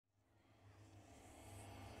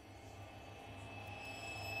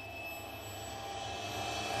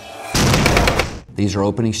These are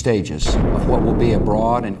opening stages of what will be a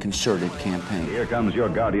broad and concerted campaign. Here comes your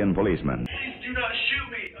guardian policeman. Please do not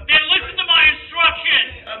shoot me. Then listen to my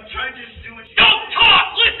instructions. I'm trying to do it. Don't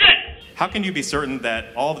talk! Listen! How can you be certain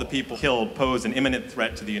that all of the people killed pose an imminent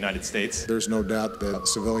threat to the United States? There's no doubt that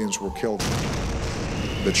civilians were killed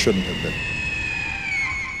that shouldn't have been.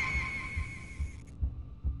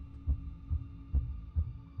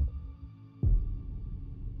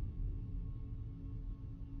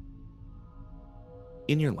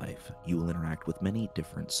 In your life, you will interact with many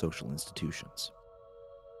different social institutions.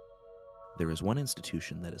 There is one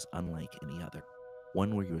institution that is unlike any other,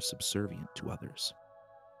 one where you are subservient to others.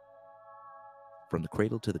 From the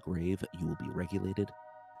cradle to the grave, you will be regulated,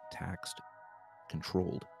 taxed,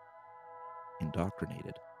 controlled,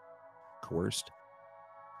 indoctrinated, coerced,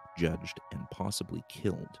 judged, and possibly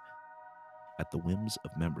killed at the whims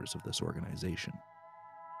of members of this organization.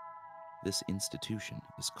 This institution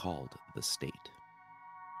is called the state.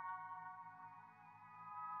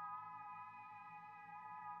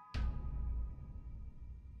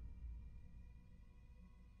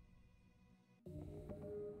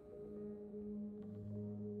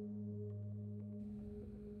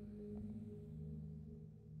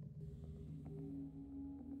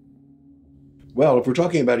 Well, if we're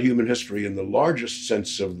talking about human history in the largest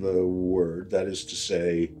sense of the word, that is to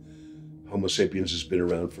say, Homo sapiens has been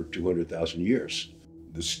around for 200,000 years.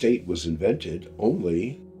 The state was invented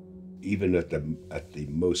only, even at the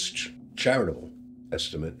most charitable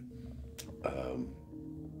estimate,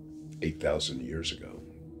 8,000 years ago.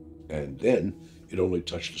 And then it only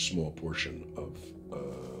touched a small portion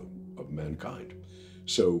of mankind.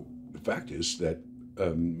 So the fact is that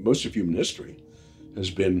most of human history has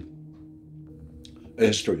been a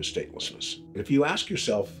history of statelessness. If you ask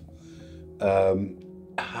yourself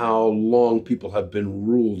how long people have been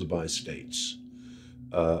ruled by states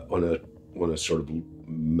on a sort of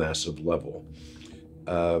massive level,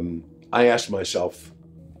 I ask myself,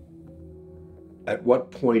 at what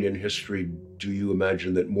point in history do you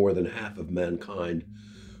imagine that more than half of mankind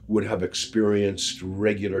would have experienced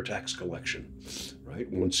regular tax collection, right?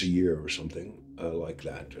 Once a year or something like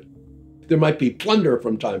that. There might be plunder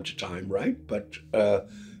from time to time, right? But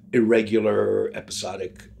irregular,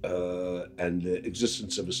 episodic, and the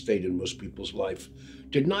existence of a state in most people's life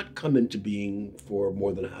did not come into being for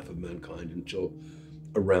more than half of mankind until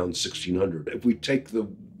around 1600. If we take the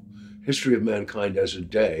history of mankind as a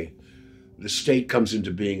day, the state comes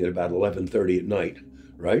into being at about 11:30 at night,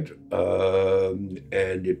 right?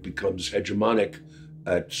 And it becomes hegemonic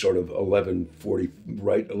at sort of 11:40,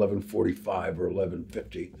 right? 11:45 or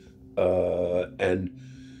 11:50. And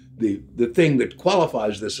the thing that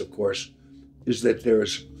qualifies this, of course, is that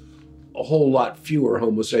there's a whole lot fewer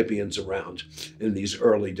Homo sapiens around in these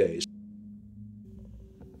early days.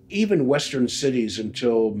 Even Western cities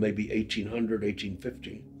until maybe 1800,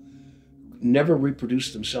 1850, never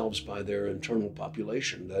reproduced themselves by their internal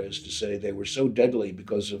population. That is to say, they were so deadly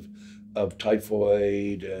because of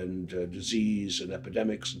typhoid and disease and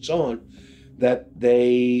epidemics and so on, that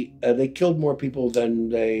they killed more people than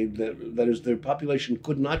that is, their population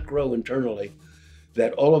could not grow internally,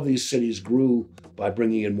 that all of these cities grew by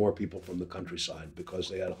bringing in more people from the countryside because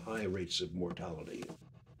they had high rates of mortality.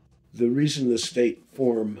 The reason the state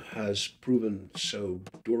form has proven so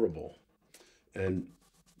durable and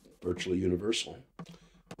virtually universal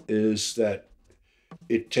is that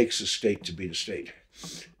it takes a state to beat a state.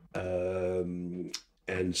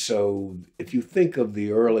 And so if you think of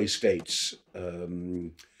the early states,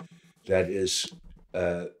 that is,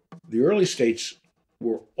 the early states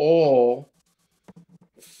were all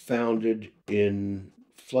founded in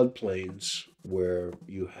floodplains where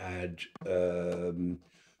you had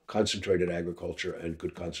concentrated agriculture and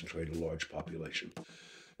could concentrate a large population.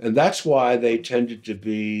 And that's why they tended to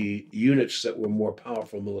be units that were more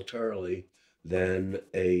powerful militarily than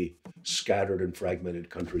a scattered and fragmented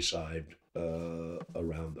countryside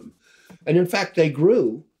around them. And in fact, they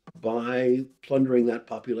grew by plundering that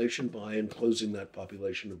population, by enclosing that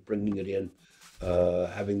population, of bringing it in,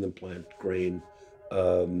 having them plant grain,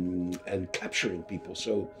 and capturing people.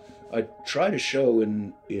 So I try to show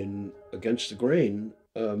in Against the Grain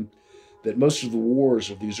that most of the wars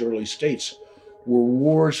of these early states were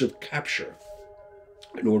wars of capture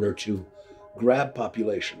in order to grab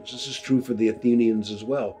populations. This is true for the Athenians as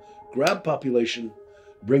well. Grab population,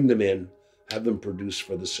 bring them in, have them produce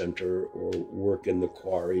for the center or work in the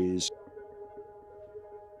quarries.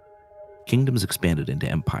 Kingdoms expanded into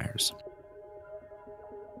empires.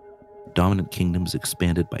 Dominant kingdoms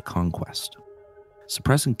expanded by conquest,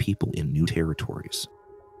 suppressing people in new territories.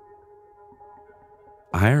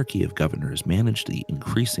 A hierarchy of governors managed the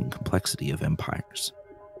increasing complexity of empires.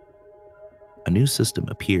 A new system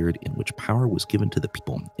appeared in which power was given to the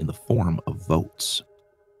people in the form of votes.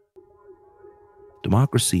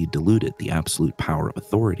 Democracy diluted the absolute power of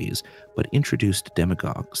authorities, but introduced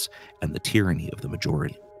demagogues and the tyranny of the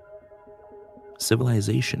majority.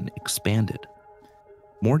 Civilization expanded.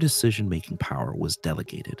 More decision-making power was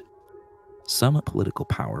delegated. Some political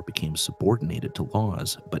power became subordinated to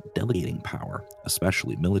laws, but delegating power,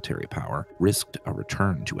 especially military power, risked a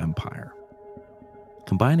return to empire.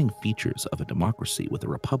 Combining features of a democracy with a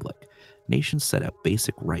republic, nations set up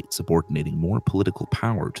basic rights subordinating more political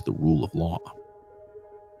power to the rule of law.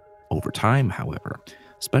 Over time, however,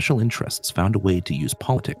 special interests found a way to use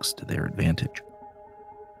politics to their advantage.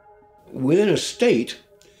 Within a state,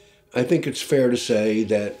 I think it's fair to say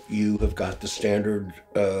that you have got the standard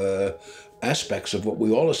aspects of what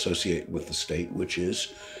we all associate with the state, which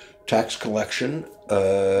is tax collection,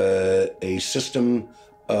 a system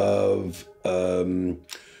of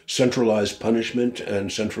centralized punishment and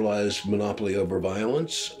centralized monopoly over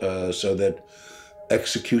violence, so that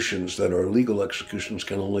executions that are legal executions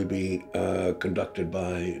can only be conducted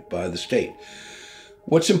by the state.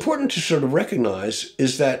 What's important to sort of recognize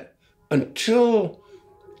is that until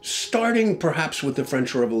starting perhaps with the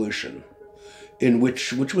French Revolution,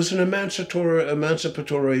 which was an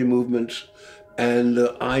emancipatory movement, and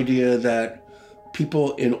the idea that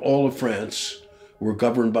people in all of France were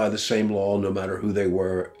governed by the same law no matter who they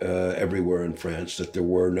were everywhere in France, that there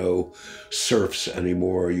were no serfs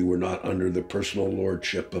anymore. You were not under the personal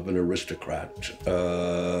lordship of an aristocrat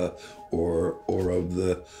or of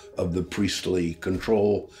the priestly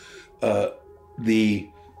control. The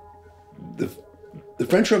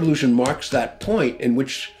French Revolution marks that point in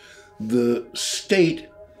which the state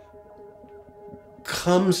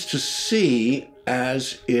comes to see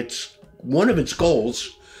as one of its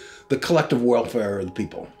goals the collective welfare of the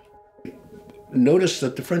people. Notice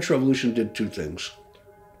that the French Revolution did two things.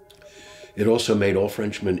 It also made all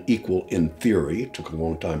Frenchmen equal in theory. It took a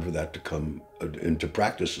long time for that to come into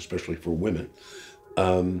practice, especially for women.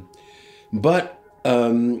 But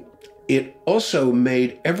it also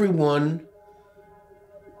made everyone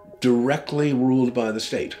directly ruled by the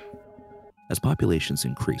state. As populations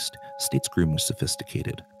increased, states grew more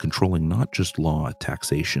sophisticated, controlling not just law,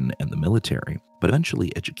 taxation, and the military, but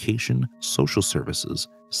eventually education, social services,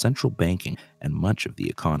 central banking, and much of the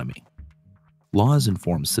economy. Laws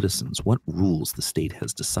inform citizens what rules the state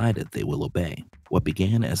has decided they will obey. What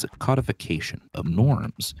began as a codification of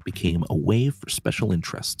norms became a way for special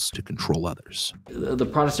interests to control others. The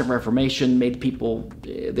Protestant Reformation made people,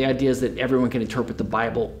 the idea is that everyone can interpret the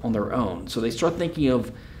Bible on their own. So they start thinking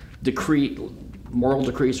of moral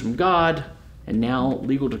decrees from God, and now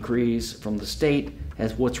legal decrees from the state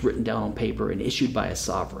as what's written down on paper and issued by a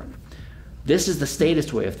sovereign. This is the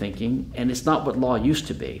statist way of thinking, and it's not what law used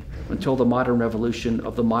to be until the modern revolution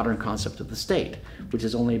of the modern concept of the state, which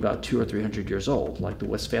is only about 200 or 300 years old, like the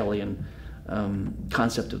Westphalian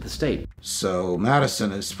concept of the state. So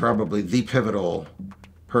Madison is probably the pivotal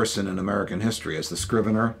person in American history as the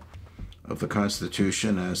scrivener of the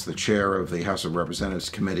Constitution, as the chair of the House of Representatives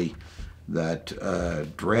committee that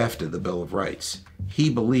drafted the Bill of Rights. He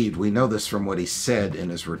believed, we know this from what he said in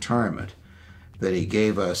his retirement, that he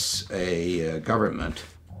gave us a government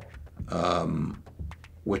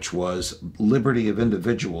which was liberty of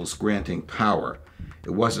individuals granting power.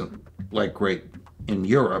 It wasn't like in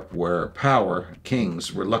Europe where power,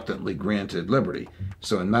 kings reluctantly granted liberty.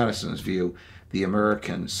 So in Madison's view, the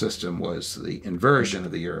American system was the inversion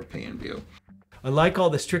of the European view. Unlike all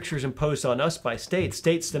the strictures imposed on us by states,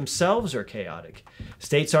 states themselves are chaotic.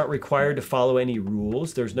 States aren't required to follow any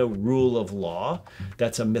rules. There's no rule of law.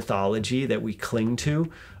 That's a mythology that we cling to.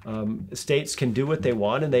 States can do what they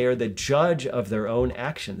want, and they are the judge of their own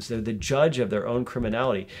actions. They're the judge of their own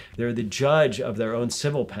criminality. They're the judge of their own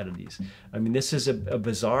civil penalties. I mean, this is a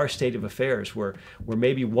bizarre state of affairs where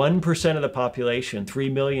maybe 1% of the population, 3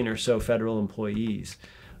 million or so federal employees,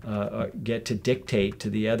 get to dictate to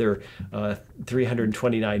the other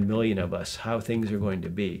 329 million of us how things are going to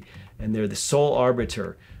be. And they're the sole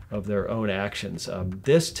arbiter of their own actions.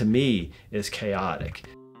 This, to me, is chaotic.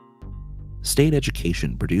 State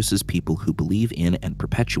education produces people who believe in and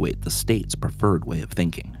perpetuate the state's preferred way of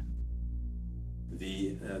thinking.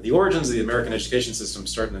 The origins of the American education system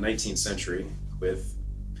start in the 19th century with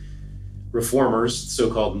reformers,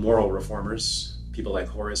 so-called moral reformers, people like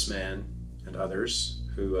Horace Mann and others,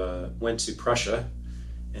 who went to Prussia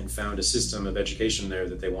and found a system of education there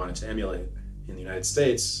that they wanted to emulate in the United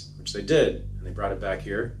States, which they did, and they brought it back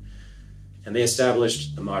here. And they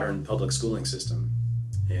established the modern public schooling system.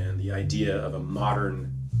 and the idea of a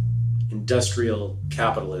modern industrial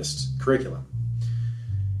capitalist curriculum.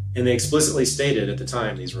 And they explicitly stated at the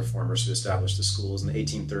time, these reformers who established the schools in the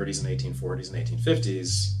 1830s and 1840s and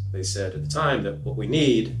 1850s, they said at the time that what we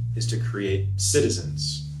need is to create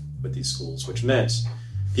citizens with these schools, which meant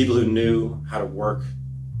people who knew how to work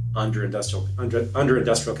under industrial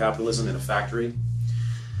capitalism in a factory,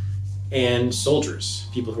 and soldiers,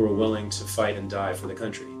 people who were willing to fight and die for the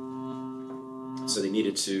country. So they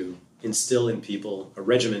needed to instill in people a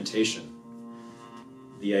regimentation,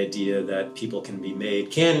 the idea that people can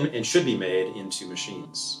and should be made into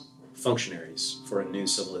machines, functionaries for a new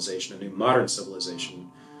civilization, a new modern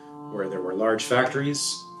civilization, where there were large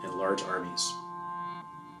factories and large armies.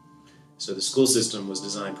 So the school system was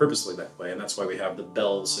designed purposely that way, and that's why we have the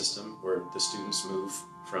bell system, where the students move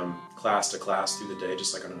from class to class through the day,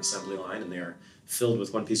 just like on an assembly line, and they are filled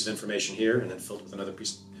with one piece of information here and then filled with another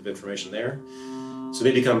piece of information there. So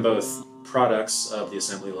they become both products of the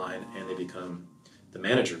assembly line and they become the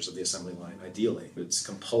managers of the assembly line, ideally. It's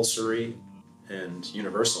compulsory and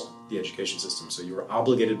universal, the education system. So you are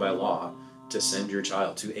obligated by law to send your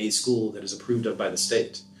child to a school that is approved of by the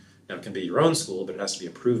state. Now, it can be your own school, but it has to be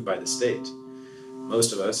approved by the state.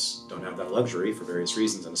 Most of us don't have that luxury for various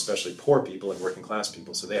reasons, and especially poor people and working class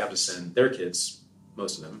people, so they have to send their kids,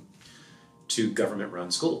 most of them, to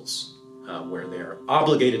government-run schools, where they are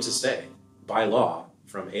obligated to stay by law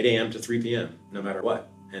from 8 a.m. to 3 p.m., no matter what.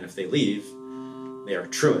 And if they leave, they are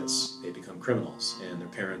truants. They become criminals, and their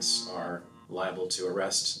parents are liable to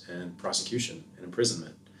arrest and prosecution and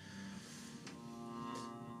imprisonment.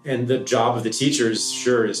 And the job of the teachers,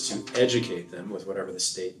 sure, is to educate them with whatever the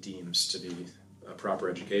state deems to be a proper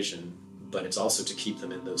education, but it's also to keep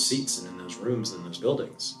them in those seats and in those rooms and in those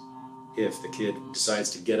buildings. If the kid decides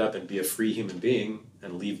to get up and be a free human being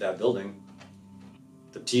and leave that building,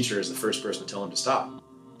 the teacher is the first person to tell him to stop,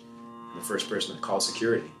 and the first person to call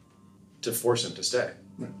security to force him to stay.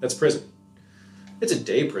 That's prison. It's a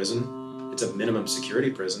day prison. It's a minimum security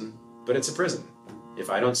prison, but it's a prison. If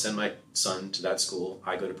I don't send my son to that school,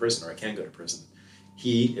 I go to prison, or I can go to prison.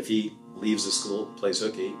 If he leaves the school, plays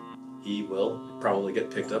hooky, he will probably get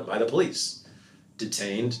picked up by the police,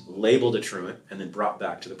 detained, labeled a truant, and then brought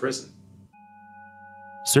back to the prison.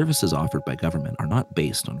 Services offered by government are not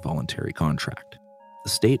based on voluntary contract. The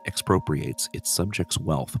state expropriates its subjects'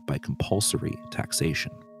 wealth by compulsory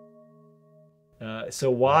taxation. So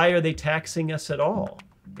why are they taxing us at all?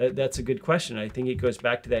 That's a good question. I think it goes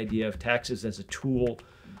back to the idea of taxes as a tool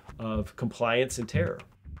of compliance and terror.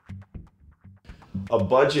 A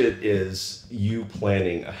budget is you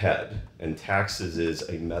planning ahead, and taxes is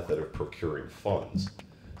a method of procuring funds.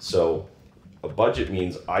 So a budget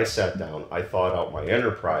means I sat down, I thought out my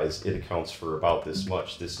enterprise, it accounts for about this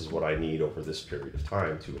much. This is what I need over this period of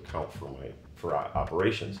time to account for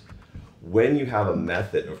operations. When you have a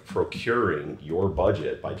method of procuring your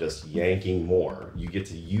budget by just yanking more, you get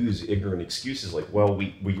to use ignorant excuses like, well,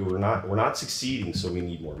 we're not succeeding, so we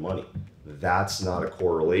need more money. That's not a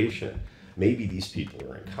correlation. Maybe these people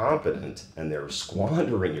are incompetent and they're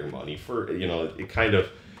squandering your money for,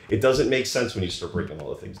 it doesn't make sense when you start breaking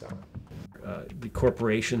all the things down. The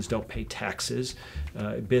corporations don't pay taxes.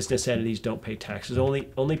 Business entities don't pay taxes.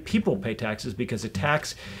 Only people pay taxes, because a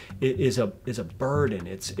tax is a burden.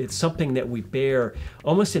 It's something that we bear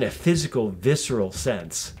almost in a physical, visceral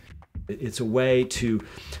sense. It's a way to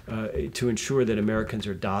ensure that Americans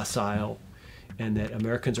are docile and that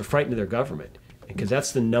Americans are frightened of their government. Because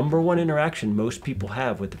that's the number one interaction most people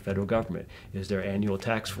have with the federal government, is their annual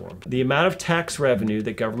tax form. The amount of tax revenue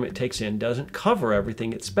that government takes in doesn't cover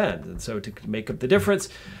everything it spends. And so to make up the difference,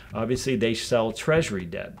 obviously they sell treasury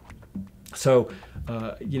debt. So,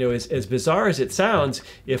 as bizarre as it sounds,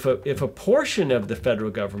 if a portion of the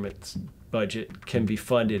federal government's budget can be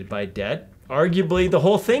funded by debt, arguably the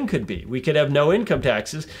whole thing could be. We could have no income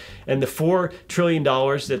taxes, and the $4 trillion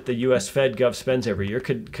that the U.S. Fed Gov spends every year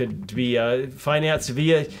could be financed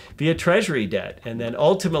via treasury debt, and then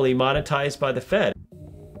ultimately monetized by the Fed.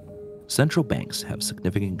 Central banks have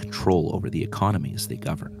significant control over the economies they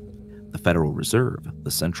govern. The Federal Reserve,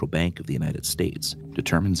 the central bank of the United States,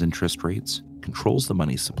 determines interest rates, controls the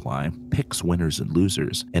money supply, picks winners and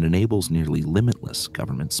losers, and enables nearly limitless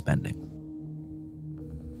government spending.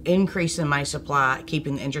 Increase in money supply,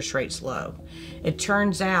 keeping the interest rates low. It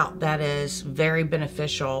turns out that is very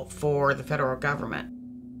beneficial for the federal government.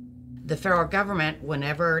 The federal government,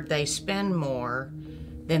 whenever they spend more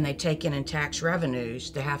than they take in tax revenues,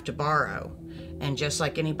 they have to borrow. And just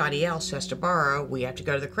like anybody else who has to borrow, we have to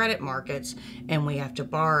go to the credit markets and we have to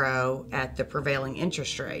borrow at the prevailing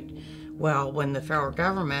interest rate. Well, when the federal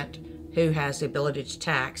government who has the ability to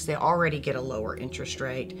tax, they already get a lower interest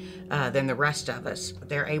rate than the rest of us.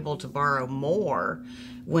 They're able to borrow more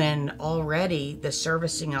when already the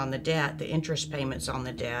servicing on the debt, the interest payments on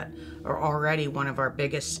the debt, are already one of our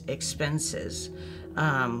biggest expenses.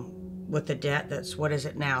 With the debt that's, what is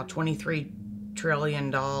it now, $23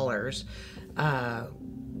 trillion.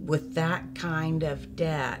 With that kind of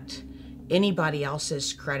debt, anybody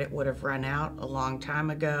else's credit would have run out a long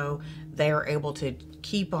time ago. They are able to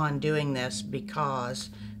keep on doing this because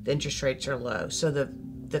the interest rates are low. So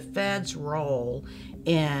the Fed's role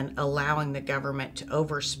in allowing the government to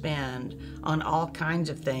overspend on all kinds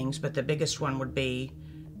of things, but the biggest one would be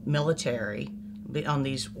military, on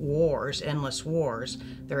these wars, endless wars.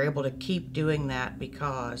 They're able to keep doing that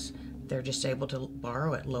because they're just able to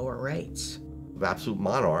borrow at lower rates. Absolute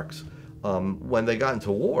monarchs, when they got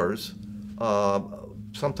into wars,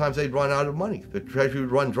 sometimes they'd run out of money. The treasury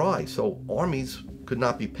would run dry, so armies could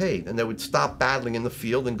not be paid, and they would stop battling in the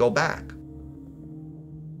field and go back.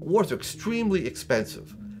 Wars are extremely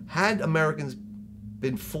expensive. Had Americans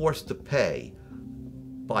been forced to pay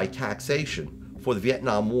by taxation for the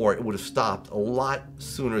Vietnam War, it would have stopped a lot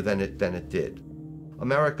sooner than it did.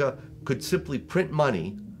 America could simply print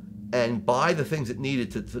money and buy the things it needed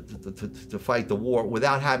to fight the war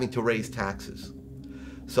without having to raise taxes.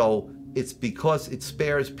 So it's because it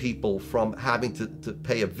spares people from having to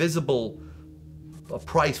pay a visible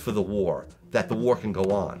price for the war that the war can go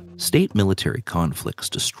on. State-military conflicts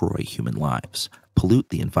destroy human lives, pollute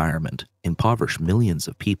the environment, impoverish millions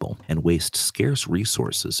of people, and waste scarce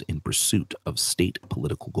resources in pursuit of state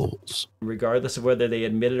political goals. Regardless of whether they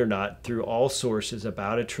admit it or not, through all sources,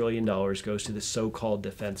 about $1 trillion goes to the so-called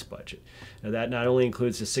defense budget. Now, that not only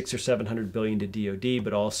includes the $600 or $700 billion to DoD,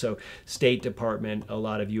 but also State Department, a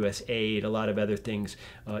lot of U.S. aid, a lot of other things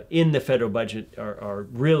in the federal budget are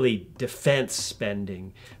really defense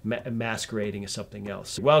spending, masquerading as something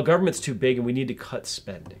else. Well, government's too big and we need to cut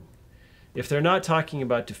spending. If they're not talking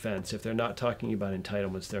about defense, if they're not talking about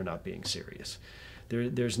entitlements, they're not being serious.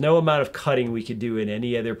 There's no amount of cutting we could do in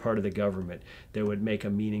any other part of the government that would make a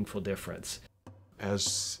meaningful difference.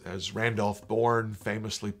 As Randolph Bourne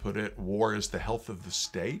famously put it, war is the health of the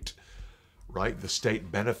state, right? The state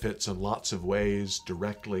benefits in lots of ways,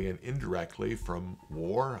 directly and indirectly, from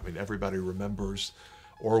war. I mean, everybody remembers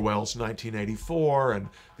Orwell's 1984 and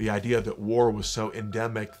the idea that war was so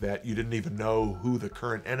endemic that you didn't even know who the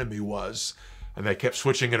current enemy was, and they kept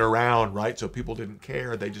switching it around, right? So people didn't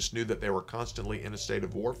care. They just knew that they were constantly in a state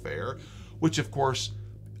of warfare, which of course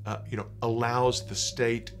allows the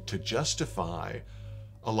state to justify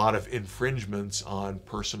a lot of infringements on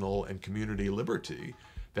personal and community liberty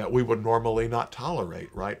that we would normally not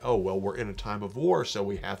tolerate, right? Oh, well, we're in a time of war, so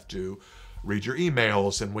we have to read your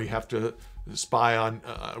emails and we have to spy on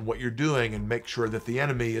what you're doing and make sure that the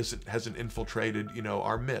enemy hasn't infiltrated,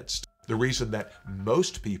 our midst. The reason that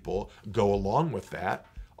most people go along with that,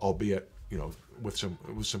 albeit, with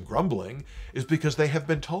some grumbling, is because they have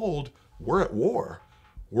been told we're at war.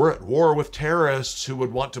 We're at war with terrorists who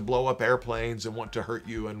would want to blow up airplanes and want to hurt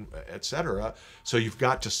you, and etc. So you've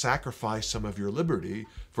got to sacrifice some of your liberty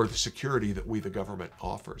for the security that we, the government,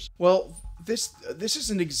 offers. Well, this is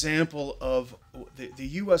an example of the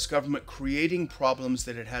U.S. government creating problems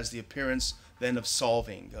that it has the appearance then of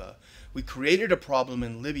solving. We created a problem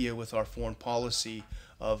in Libya with our foreign policy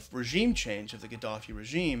of regime change, of the Gaddafi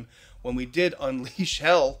regime. When we did unleash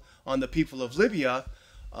hell on the people of Libya,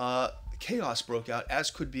 chaos broke out,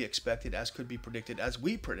 as could be expected, as could be predicted, as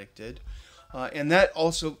we predicted. And that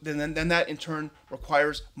also, then that in turn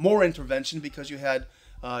requires more intervention, because you had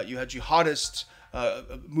jihadists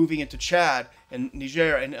moving into Chad and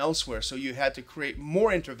Niger and elsewhere. So you had to create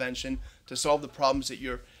more intervention to solve the problems that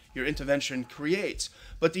your intervention creates.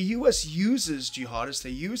 But the U.S. uses jihadists,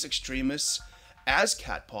 they use extremists as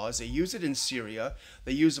cat paws. They use it in Syria.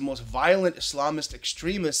 They use the most violent Islamist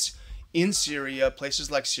extremists in Syria,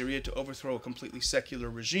 places like Syria, to overthrow a completely secular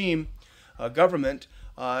regime, government,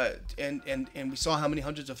 and we saw how many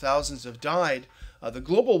hundreds of thousands have died. The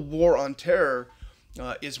global war on terror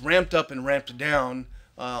is ramped up and ramped down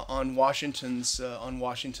on Washington's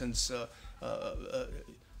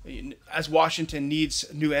as Washington needs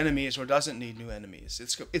new enemies or doesn't need new enemies.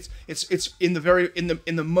 It's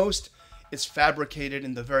fabricated.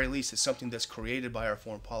 In the very least, it's something that's created by our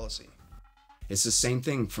foreign policy. It's the same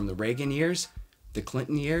thing from the Reagan years, the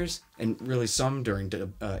Clinton years, and really some during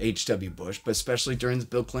H.W. Bush, but especially during the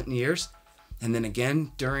Bill Clinton years. And then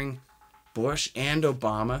again during Bush and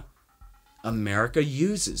Obama, America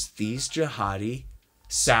uses these jihadi,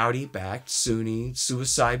 Saudi-backed Sunni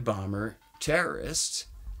suicide bomber terrorists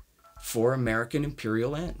for American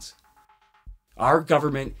imperial ends. Our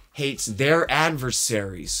government hates their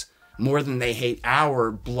adversaries more than they hate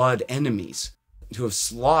our blood enemies who have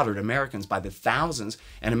slaughtered Americans by the thousands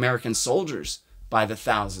and American soldiers by the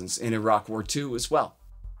thousands in Iraq War II as well.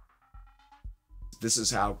 This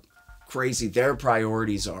is how crazy their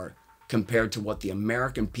priorities are compared to what the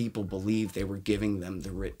American people believe they were giving them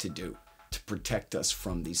the writ to do, to protect us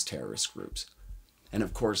from these terrorist groups. And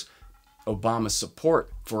of course, Obama's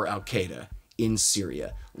support for al-Qaeda in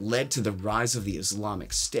Syria led to the rise of the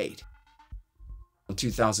Islamic State. In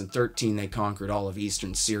 2013, they conquered all of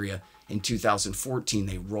eastern Syria. In 2014,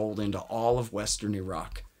 they rolled into all of western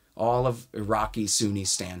Iraq, all of Iraqi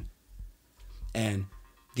Sunnistan. And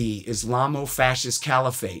the Islamo-fascist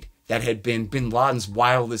caliphate that had been bin Laden's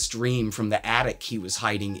wildest dream from the attic he was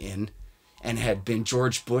hiding in, and had been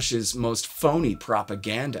George Bush's most phony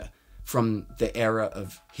propaganda from the era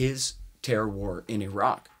of his terror war in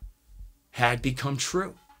Iraq, had become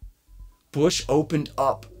true. Bush opened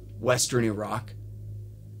up western Iraq,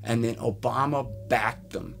 and then Obama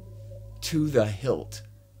backed them to the hilt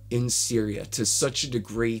in Syria to such a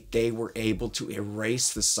degree they were able to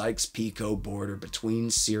erase the Sykes-Picot border between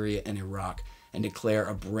Syria and Iraq and declare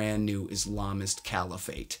a brand new Islamist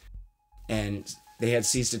caliphate. And they had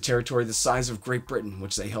seized a territory the size of Great Britain,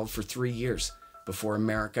 which they held for 3 years before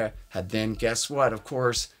America had then, guess what, of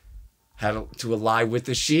course, had to ally with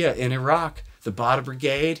the Shia in Iraq, the Badr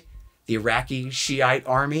Brigade, the Iraqi Shiite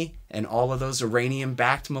army, and all of those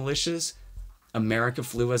Iranian-backed militias. America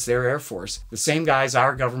flew as their air force. The same guys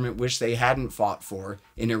our government wished they hadn't fought for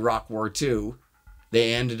in Iraq War II,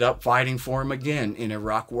 they ended up fighting for them again in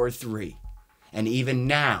Iraq War III. And even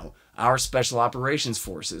now, our special operations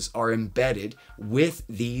forces are embedded with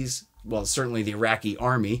these, well, certainly the Iraqi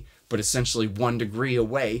army, but essentially 1 degree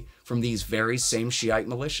away from these very same Shiite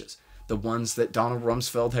militias. The ones that Donald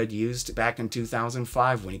Rumsfeld had used back in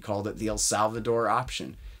 2005 when he called it the El Salvador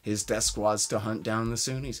option. His death squads to hunt down the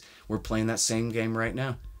Sunnis. We're playing that same game right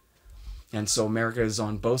now. And so America is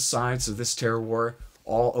on both sides of this terror war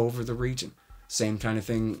all over the region. Same kind of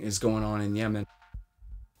thing is going on in Yemen.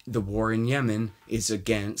 The war in Yemen is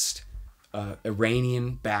against an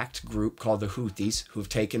Iranian-backed group called the Houthis, who have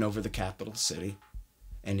taken over the capital city.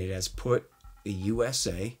 And it has put the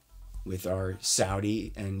USA, with our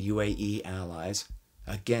Saudi and UAE allies,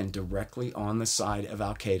 again, directly on the side of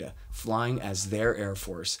al-Qaeda, flying as their air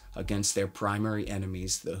force against their primary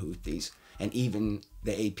enemies, the Houthis. And even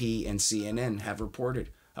the AP and CNN have reported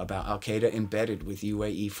about al-Qaeda embedded with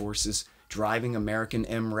UAE forces driving American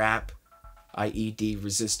MRAP,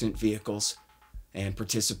 IED-resistant vehicles, and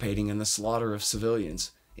participating in the slaughter of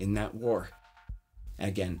civilians in that war.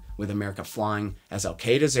 Again, with America flying as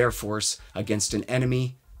al-Qaeda's air force against an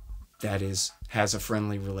enemy that has a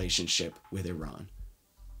friendly relationship with Iran.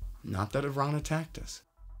 Not that Iran attacked us.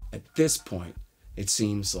 At this point, it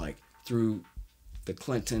seems like through the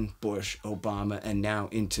Clinton, Bush, Obama, and now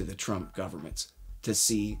into the Trump governments, to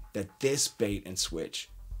see that this bait and switch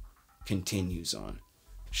continues on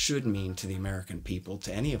should mean to the American people,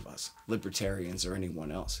 to any of us, libertarians or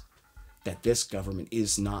anyone else, that this government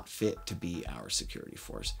is not fit to be our security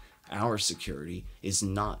force. Our security is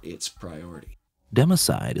not its priority.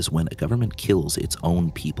 Democide is when a government kills its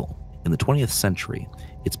own people. In the 20th century,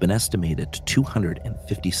 it's been estimated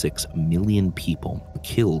 256 million people were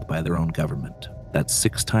killed by their own government. That's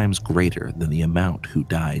 6 times greater than the amount who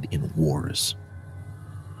died in wars.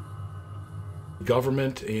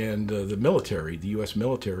 Government and the military, the U.S.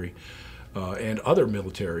 military, and other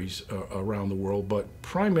militaries around the world, but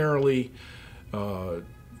primarily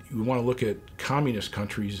you want to look at communist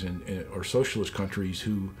countries or socialist countries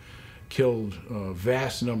who killed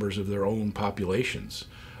vast numbers of their own populations.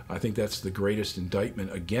 I think that's the greatest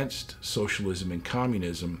indictment against socialism and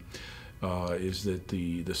communism, is that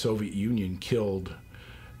the Soviet Union killed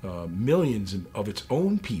millions of its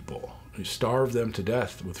own people, starved them to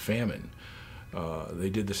death with famine. They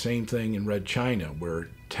did the same thing in Red China, where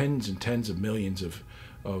tens and tens of millions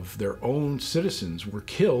of their own citizens were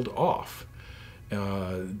killed off.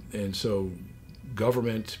 And so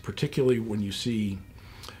government, particularly when you see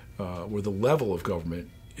where the level of government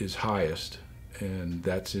is highest, and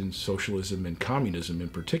that's in socialism and communism in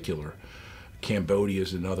particular. Cambodia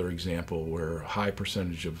is another example where a high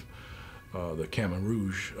percentage of the Khmer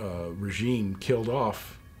Rouge regime killed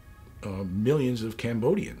off millions of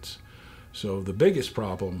Cambodians. So the biggest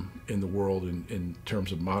problem in the world in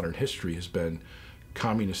terms of modern history has been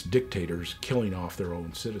communist dictators killing off their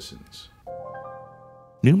own citizens.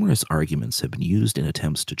 Numerous arguments have been used in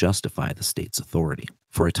attempts to justify the state's authority.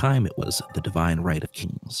 For a time, it was the divine right of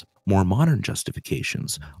kings. More modern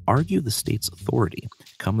justifications argue the state's authority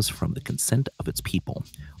comes from the consent of its people,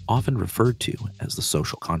 often referred to as the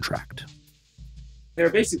social contract. There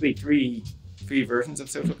are basically three versions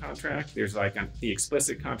of social contract. There's like the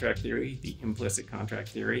explicit contract theory, the implicit contract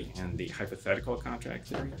theory, and the hypothetical contract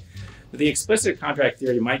theory. But the explicit contract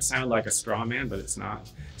theory might sound like a straw man, but it's not.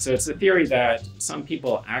 So it's the theory that some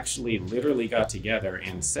people actually literally got together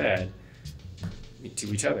and said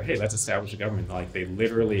to each other, hey, let's establish a government. Like they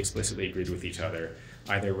literally explicitly agreed with each other,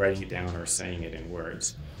 either writing it down or saying it in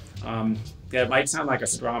words. That might sound like a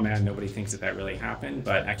straw man. Nobody thinks that really happened,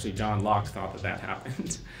 but actually John Locke thought that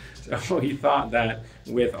happened. So he thought that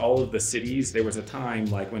with all of the cities, there was a time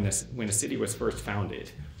like when a city was first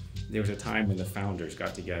founded, there was a time when the founders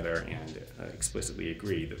got together and explicitly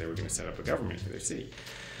agreed that they were going to set up a government for their city.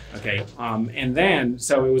 Okay, and then,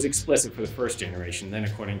 so it was explicit for the first generation. Then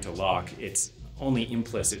according to Locke, it's only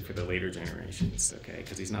implicit for the later generations, okay,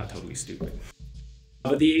 because he's not totally stupid.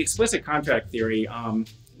 But the explicit contract theory,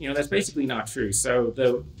 that's basically not true. So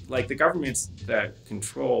the governments that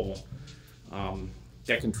control,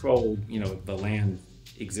 the land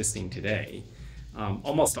existing today,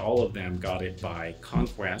 almost all of them got it by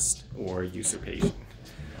conquest or usurpation.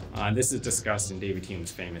 This is discussed in David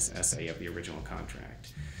Hume's famous essay of the original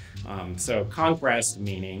contract. So conquest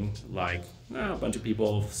meaning like a bunch of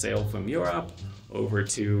people sail from Europe over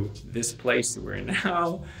to this place that we're in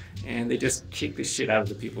now, and they just kick the shit out of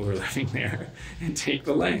the people who are living there and take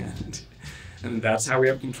the land. And that's how we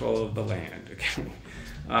have control of the land,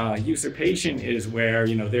 okay? Usurpation is where,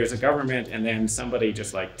 there's a government and then somebody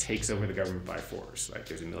just like takes over the government by force. Like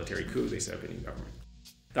there's a military coup, they set up a new government.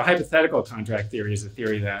 The hypothetical contract theory is a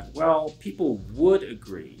theory that, well, people would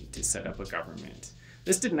agree to set up a government.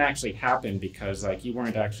 This didn't actually happen because you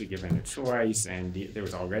weren't actually given a choice and there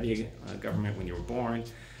was already a government when you were born.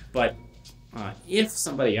 But if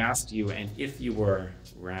somebody asked you and if you were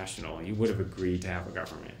rational, you would have agreed to have a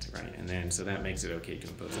government, right? And then, so that makes it okay to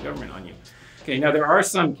impose a government on you. Okay, now there are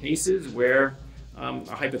some cases where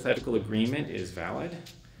a hypothetical agreement is valid.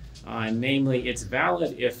 Namely, it's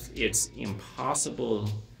valid if it's impossible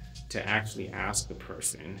to actually ask the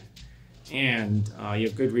person and you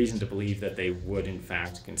have good reason to believe that they would in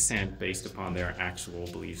fact consent based upon their actual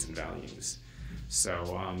beliefs and values.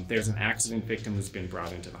 So there's an accident victim who's been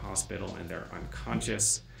brought into the hospital and they're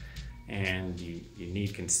unconscious, and you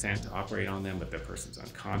need consent to operate on them, but the person's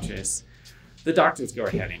unconscious. The doctors go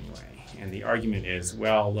ahead anyway, and the argument is,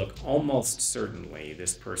 well, look, almost certainly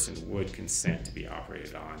this person would consent to be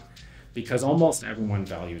operated on because almost everyone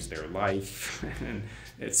values their life, and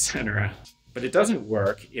etc. But it doesn't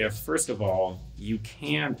work if, first of all, you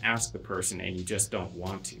can ask the person and you just don't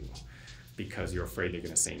want to because you're afraid they're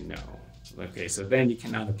going to say no. Okay, so then you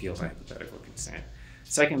cannot appeal to hypothetical consent.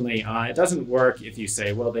 Secondly, it doesn't work if you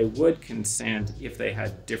say, well, they would consent if they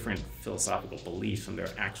had different philosophical beliefs from their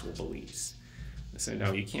actual beliefs. So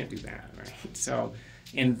no, you can't do that, right? So,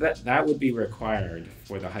 and that would be required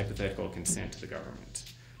for the hypothetical consent to the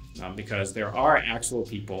government. Because there are actual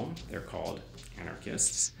people, they're called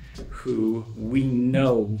anarchists, who we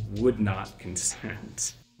know would not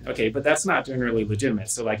consent. Okay, but that's not generally legitimate.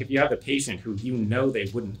 So if you have a patient who you know they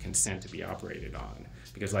wouldn't consent to be operated on,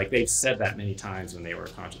 because they've said that many times when they were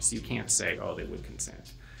conscious, you can't say, oh, they would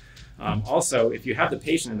consent. Also, if you have the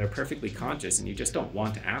patient and they're perfectly conscious and you just don't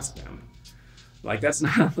want to ask them, that's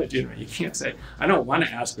not legitimate. You can't say, I don't want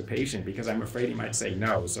to ask the patient because I'm afraid he might say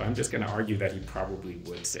no, so I'm just going to argue that he probably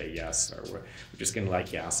would say yes, or we're just going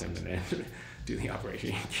to gas him and then do the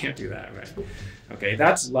operation. You can't do that, right? Okay,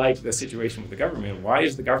 that's the situation with the government. Why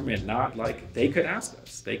is the government not they could ask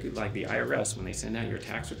us. They could, the IRS, when they send out your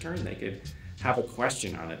tax return, they could have a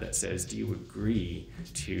question on it that says, do you agree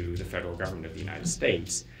to the federal government of the United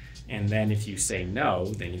States? And then if you say no,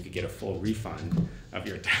 then you could get a full refund of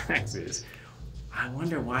your taxes. I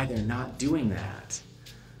wonder why they're not doing that.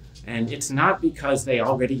 And it's not because they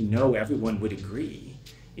already know everyone would agree.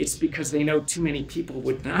 It's because they know too many people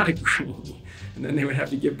would not agree. And then they would have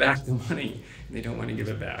to give back the money, and they don't want to give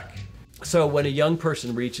it back. So when a young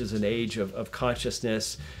person reaches an age of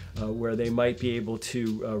consciousness where they might be able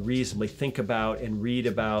to reasonably think about and read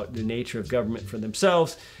about the nature of government for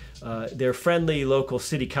themselves, their friendly local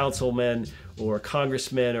city councilman or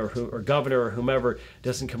congressman or governor or whomever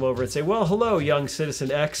doesn't come over and say, well, hello, young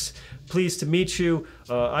citizen X, pleased to meet you.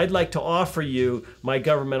 I'd like to offer you my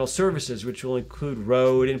governmental services, which will include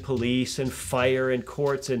road and police and fire and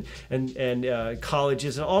courts and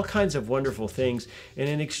colleges and all kinds of wonderful things. And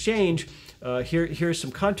in exchange, here's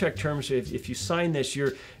some contract terms. If you sign this,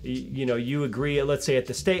 you agree, let's say at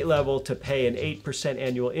the state level, to pay an 8%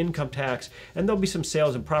 annual income tax, and there'll be some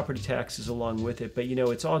sales and property taxes along with it, but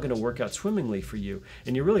it's all going to work out swimmingly for you,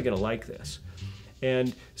 and you're really going to like this.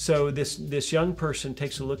 And so this young person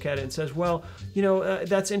takes a look at it and says, well,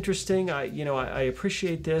 that's interesting. I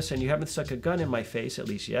appreciate this, and you haven't stuck a gun in my face, at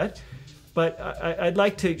least yet, but I'd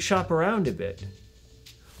like to shop around a bit.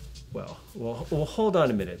 Well, hold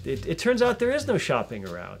on a minute. It turns out there is no shopping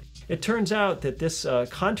around. It turns out that this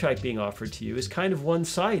contract being offered to you is kind of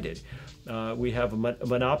one-sided. We have a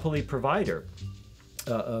monopoly provider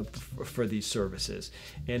for these services.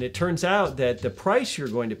 And it turns out that the price you're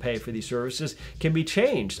going to pay for these services can be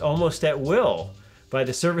changed almost at will by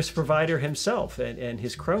the service provider himself and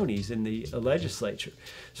his cronies in the legislature.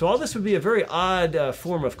 So all this would be a very odd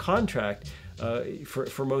form of contract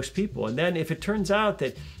for most people. And then if it turns out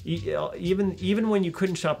that even when you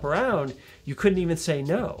couldn't shop around, you couldn't even say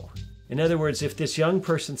no. In other words, if this young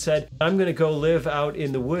person said, I'm going to go live out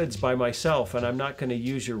in the woods by myself, and I'm not going to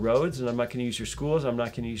use your roads, and I'm not going to use your schools, I'm not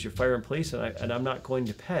going to use your fire and police, and I'm not going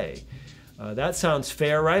to pay. That sounds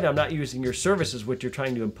fair, right? I'm not using your services, what you're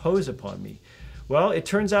trying to impose upon me. Well, it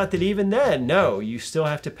turns out that even then, no, you still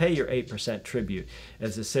have to pay your 8% tribute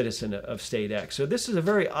as a citizen of State X. So this is a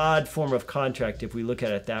very odd form of contract if we look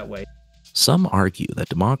at it that way. Some argue that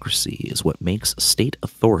democracy is what makes state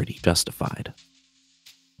authority justified.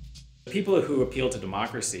 People who appeal to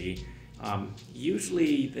democracy,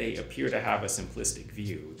 usually they appear to have a simplistic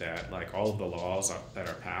view that all of the laws that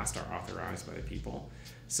are passed are authorized by the people.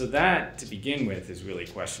 So that, to begin with, is really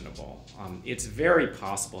questionable. It's very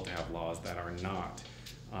possible to have laws that are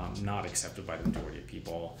not accepted by the majority of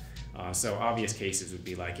people. So obvious cases would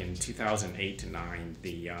be like in 2008 to 9,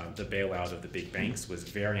 the bailout of the big banks was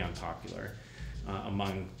very unpopular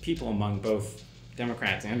among both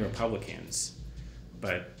Democrats and Republicans,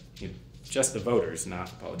 but just the voters, not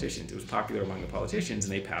the politicians. It was popular among the politicians,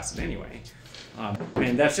 and they passed it anyway.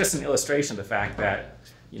 And that's just an illustration of the fact that,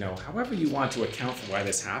 however you want to account for why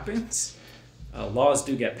this happens, laws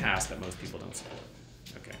do get passed that most people don't support.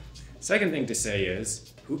 Okay. Second thing to say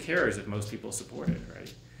is, who cares if most people support it,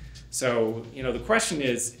 right? So, the question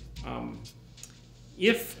is,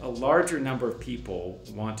 if a larger number of people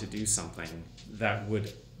want to do something that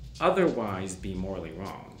would otherwise be morally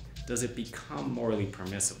wrong, does it become morally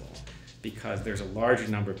permissible because there's a larger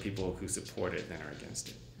number of people who support it than are against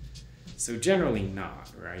it? So generally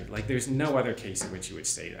not, right? There's no other case in which you would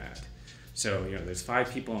say that. So, there's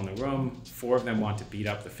 5 people in the room, 4 of them want to beat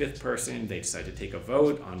up the 5th person. They decide to take a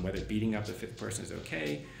vote on whether beating up the 5th person is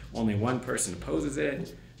okay. Only 1 person opposes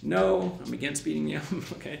it. No, I'm against beating you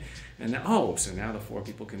up, okay? And now, so now the 4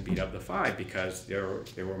 people can beat up the 5 because there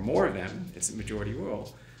were more of them. It's a majority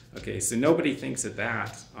rule. Okay, so nobody thinks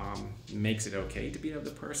that makes it okay to beat up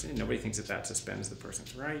the person. Nobody thinks that suspends the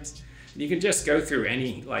person's rights. And you can just go through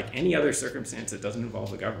any other circumstance that doesn't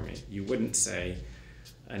involve the government. You wouldn't say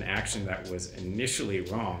an action that was initially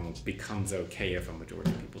wrong becomes okay if a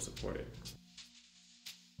majority of people support it.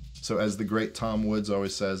 So as the great Tom Woods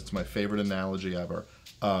always says, it's my favorite analogy ever.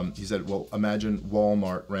 He said, well, imagine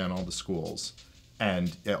Walmart ran all the schools.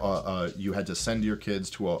 And you had to send your kids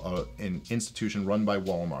to an institution run by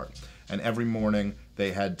Walmart. And every morning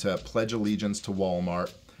they had to pledge allegiance to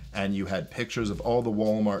Walmart. And you had pictures of all the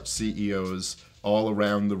Walmart CEOs all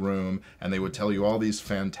around the room. And they would tell you all these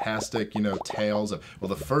fantastic, tales of, well,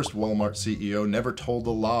 the first Walmart CEO never told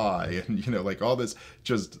a lie. And, all this,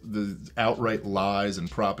 just the outright lies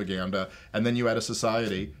and propaganda. And then you had a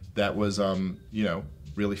society that was,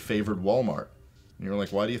 really favored Walmart. And you're like,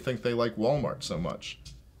 why do you think they like Walmart so much?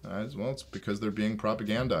 Well, it's because they're being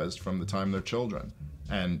propagandized from the time they're children.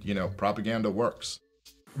 And, propaganda works.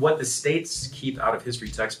 What the states keep out of history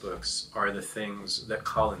textbooks are the things that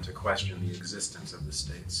call into question the existence of the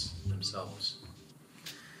states themselves.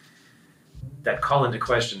 That call into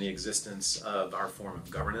question the existence of our form of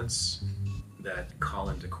governance, that call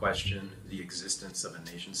into question the existence of a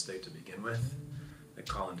nation state to begin with, that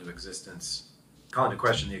call into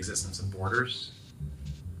question the existence of borders,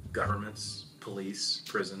 governments, police,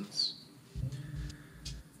 prisons.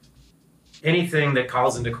 Anything that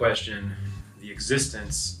calls into question the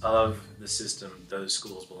existence of the system those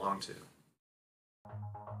schools belong to.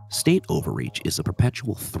 State overreach is a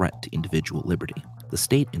perpetual threat to individual liberty. The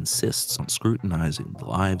state insists on scrutinizing the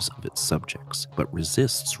lives of its subjects, but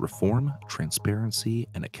resists reform, transparency,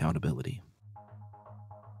 and accountability.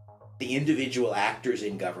 The individual actors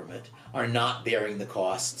in government are not bearing the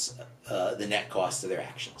costs, the net costs of their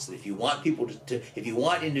actions. If you want people if you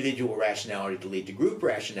want individual rationality to lead to group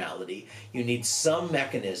rationality, you need some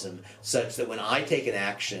mechanism such that when I take an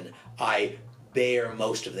action, I bear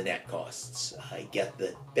most of the net costs. I get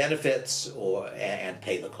the benefits and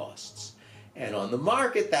pay the costs. And on the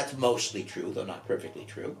market, that's mostly true, though not perfectly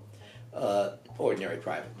true, ordinary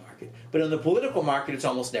private market. But on the political market, it's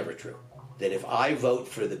almost never true. That if I vote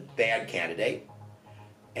for the bad candidate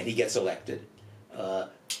and he gets elected,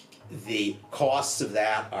 the costs of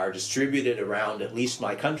that are distributed around at least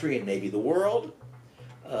my country and maybe the world.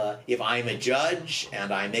 If I'm a judge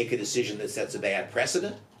and I make a decision that sets a bad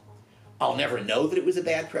precedent, I'll never know that it was a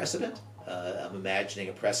bad precedent. I'm imagining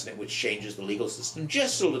a precedent which changes the legal system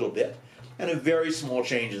just a little bit, and a very small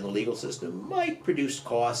change in the legal system might produce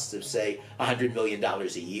costs of, say, $100 million a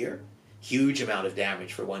year. Huge amount of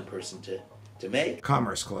damage for one person to make.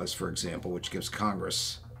 Commerce Clause, for example, which gives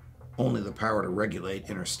Congress only the power to regulate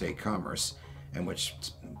interstate commerce, and which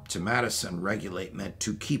to Madison, regulate meant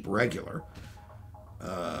to keep regular.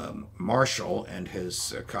 Marshall and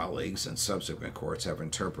his colleagues in subsequent courts have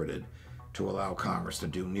interpreted to allow Congress to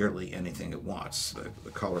do nearly anything it wants.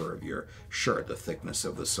 The color of your shirt, the thickness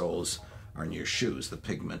of the soles on your shoes, the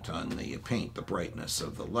pigment on the paint, the brightness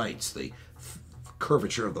of the lights, the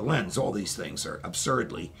curvature of the lens, all these things are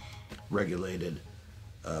absurdly regulated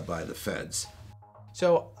by the feds.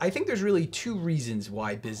 So I think there's really two reasons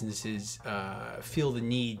why businesses feel the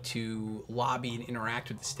need to lobby and interact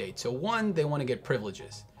with the state. So one, they want to get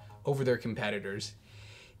privileges over their competitors,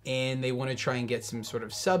 and they want to try and get some sort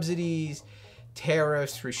of subsidies,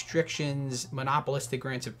 tariffs, restrictions, monopolistic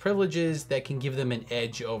grants of privileges that can give them an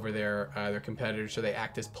edge over their competitors, so they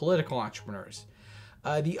act as political entrepreneurs.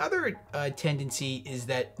 The other tendency is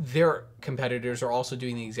that their competitors are also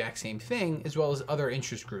doing the exact same thing, as well as other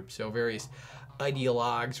interest groups, so various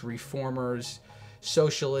ideologues, reformers,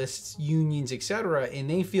 socialists, unions, etc., and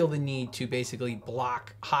they feel the need to basically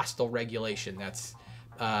block hostile regulation that's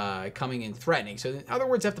coming in threatening. So in other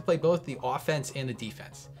words, they have to play both the offense and the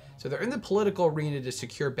defense. So they're in the political arena to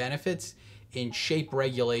secure benefits and shape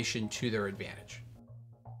regulation to their advantage.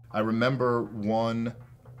 I remember one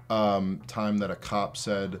time that a cop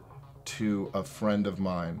said to a friend of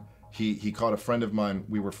mine, he caught a friend of mine,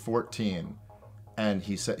 we were 14, and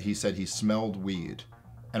he said he smelled weed,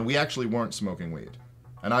 and we actually weren't smoking weed.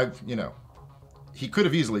 And he could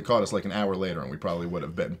have easily caught us like an hour later and we probably would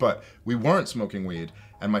have been, but we weren't smoking weed,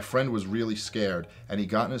 and my friend was really scared, and he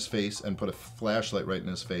got in his face and put a flashlight right in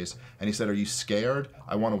his face, and he said, "Are you scared?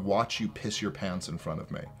 I want to watch you piss your pants in front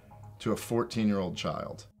of me," to a 14-year-old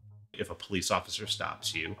child. If a police officer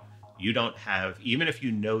stops you, you don't have, even if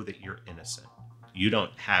you know that you're innocent, you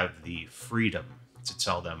don't have the freedom to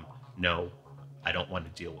tell them, "No, I don't want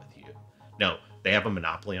to deal with you." No, they have a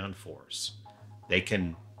monopoly on force. They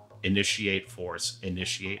can initiate force,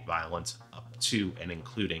 initiate violence, up to and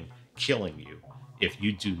including killing you if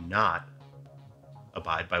you do not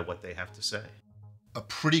abide by what they have to say. A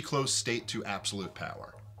pretty close state to absolute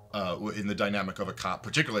power in the dynamic of a cop,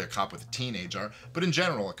 particularly a cop with a teenager, but in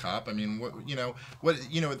general a cop. I mean,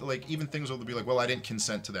 like even things will be like, well, I didn't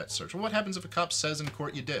consent to that search. Well, what happens if a cop says in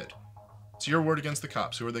court you did? It's your word against the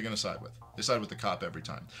cops. Who are they going to side with? They side with the cop every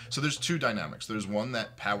time. So there's two dynamics. There's one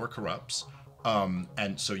that power corrupts,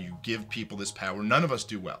 and so you give people this power. None of us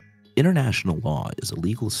do well. International law is a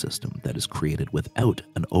legal system that is created without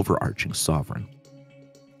an overarching sovereign.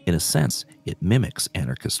 In a sense, it mimics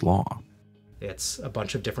anarchist law. It's a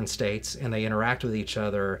bunch of different states, and they interact with each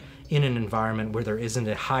other in an environment where there isn't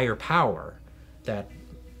a higher power that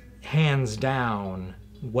hands down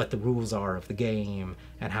what the rules are of the game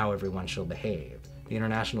and how everyone shall behave. The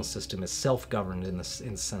international system is self-governed in the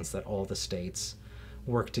sense that all the states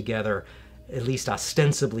work together, at least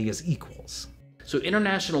ostensibly, as equals. So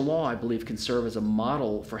international law, I believe, can serve as a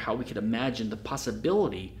model for how we could imagine the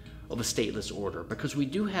possibility of a stateless order, because we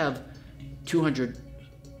do have 200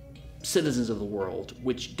 citizens of the world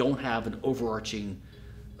which don't have an overarching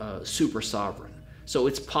super sovereign. So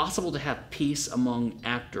it's possible to have peace among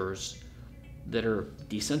actors that are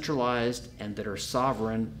decentralized and that are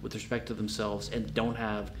sovereign with respect to themselves and don't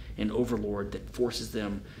have an overlord that forces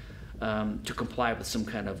them to comply with some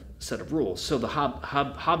kind of set of rules. So the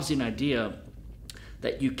Hobbesian idea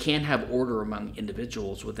that you can have order among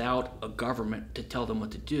individuals without a government to tell them what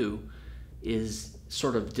to do is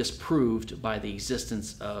sort of disproved by the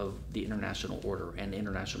existence of the international order and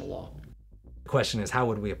international law. The question is, how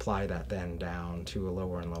would we apply that then down to a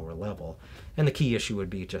lower and lower level? And the key issue would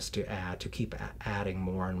be just to keep adding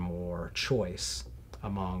more and more choice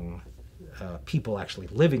among people actually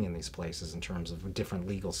living in these places in terms of different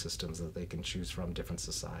legal systems that they can choose from, different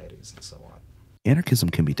societies, and so on. Anarchism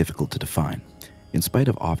can be difficult to define. In spite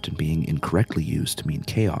of often being incorrectly used to mean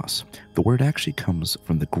chaos, the word actually comes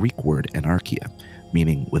from the Greek word anarchia,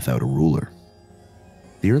 meaning without a ruler.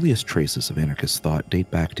 The earliest traces of anarchist thought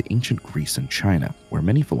date back to ancient Greece and China, where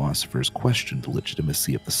many philosophers questioned the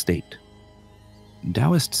legitimacy of the state.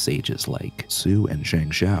 Taoist sages like Su and Zhang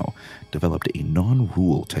Zhao developed a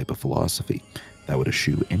non-rule type of philosophy that would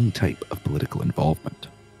eschew any type of political involvement.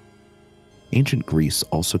 Ancient Greece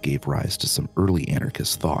also gave rise to some early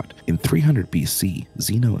anarchist thought. In 300 BC,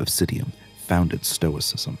 Zeno of Citium founded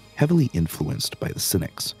Stoicism. Heavily influenced by the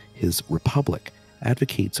Cynics, his Republic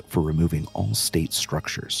advocates for removing all state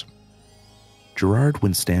structures. Gerard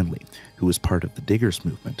Winstanley, who was part of the Diggers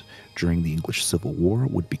movement during the English Civil War,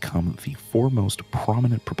 would become the foremost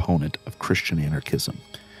prominent proponent of Christian anarchism.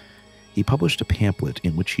 He published a pamphlet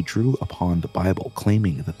in which he drew upon the Bible,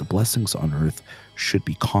 claiming that the blessings on earth should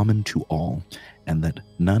be common to all, and that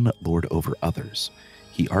none lord over others.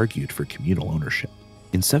 He argued for communal ownership.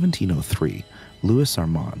 In 1703, Louis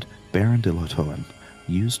Armand, Baron de Lautoin,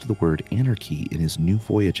 used the word anarchy in his New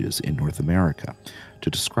Voyages in North America to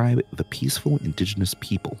describe the peaceful indigenous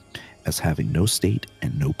people as having no state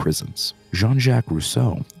and no prisons. Jean-Jacques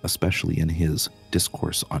Rousseau, especially in his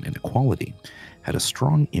Discourse on Inequality, had a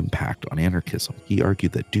strong impact on anarchism. He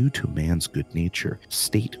argued that due to man's good nature,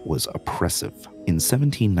 state was oppressive. In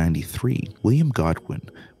 1793, William Godwin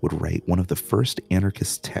would write one of the first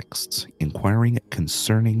anarchist texts inquiring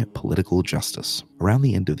concerning political justice. Around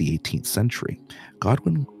the end of the 18th century,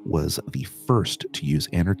 Godwin was the first to use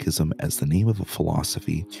anarchism as the name of a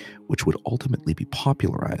philosophy which would ultimately be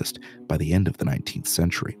popularized by the end of the 19th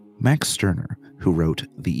century. Max Stirner, who wrote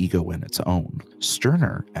The Ego and Its Own,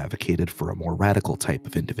 Stirner advocated for a more radical type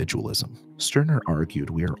of individualism. Stirner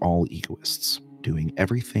argued we are all egoists, doing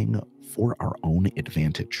everything for our own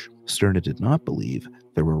advantage. Stirner did not believe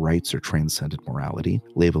there were rights or transcendent morality,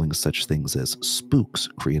 labeling such things as spooks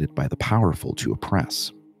created by the powerful to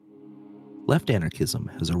oppress. Left anarchism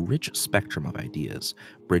has a rich spectrum of ideas,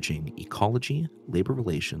 bridging ecology, labor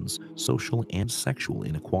relations, social and sexual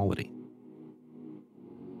inequality.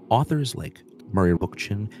 Authors like Murray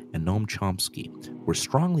Bookchin and Noam Chomsky were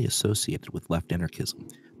strongly associated with left anarchism,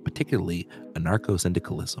 particularly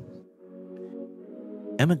anarcho-syndicalism.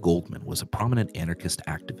 Emma Goldman was a prominent anarchist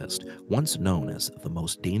activist, once known as the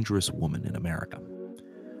most dangerous woman in America.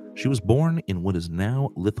 She was born in what is now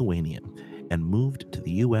Lithuania and moved to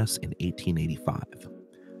the U.S. in 1885.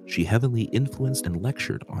 She heavily influenced and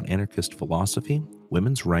lectured on anarchist philosophy,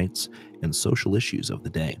 women's rights, and social issues of the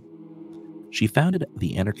day. She founded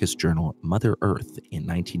the anarchist journal Mother Earth in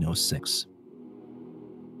 1906.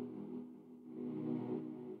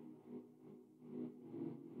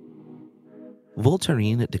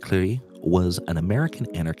 Voltairine de Cleyre was an American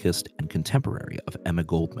anarchist and contemporary of Emma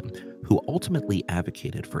Goldman, who ultimately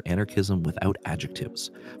advocated for anarchism without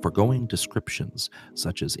adjectives, foregoing descriptions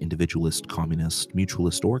such as individualist, communist,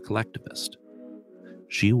 mutualist, or collectivist.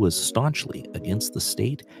 She was staunchly against the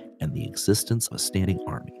state and the existence of a standing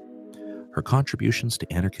army. Her contributions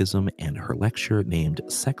to anarchism and her lecture named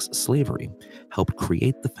Sex Slavery helped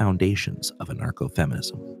create the foundations of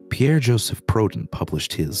anarcho-feminism. Pierre-Joseph Proudhon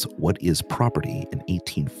published his What is Property in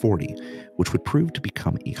 1840, which would prove to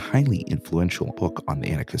become a highly influential book on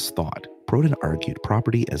anarchist thought. Proudhon argued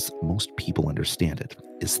property, as most people understand it,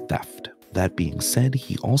 is theft. That being said,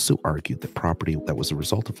 he also argued that property that was a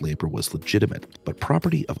result of labor was legitimate, but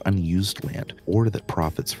property of unused land or that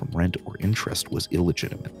profits from rent or interest was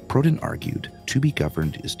illegitimate. Proudhon argued, to be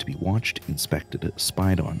governed is to be watched, inspected,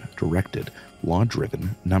 spied on, directed,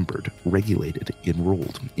 law-driven, numbered, regulated,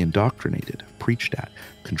 enrolled, indoctrinated, preached at,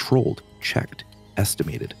 controlled, checked,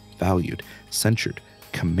 estimated, valued, censured,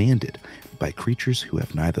 commanded by creatures who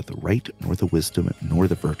have neither the right nor the wisdom nor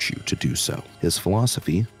the virtue to do so. His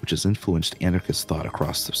philosophy, which has influenced anarchist thought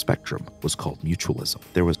across the spectrum, was called mutualism.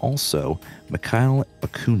 There was also Mikhail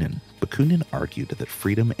Bakunin. Bakunin argued that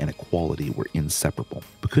freedom and equality were inseparable.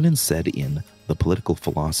 Bakunin said in The Political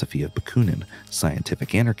Philosophy of Bakunin,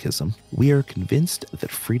 Scientific Anarchism, "We are convinced that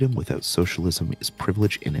freedom without socialism is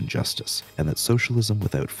privilege and injustice, and that socialism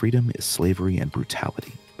without freedom is slavery and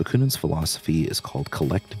brutality." Bakunin's philosophy is called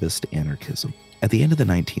collectivist anarchism. At the end of the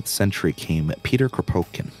 19th century came Peter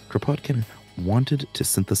Kropotkin. Kropotkin wanted to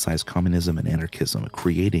synthesize communism and anarchism,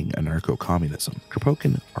 creating anarcho-communism.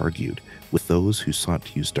 Kropotkin argued with those who sought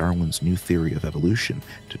to use Darwin's new theory of evolution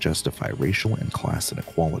to justify racial and class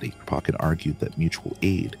inequality. Kropotkin argued that mutual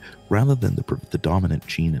aid, rather than the dominant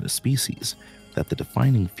gene in a species, that the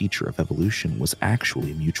defining feature of evolution was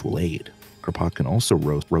actually mutual aid. Kropotkin also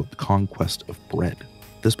wrote The Conquest of Bread.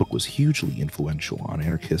 This book was hugely influential on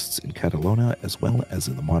anarchists in Catalonia as well as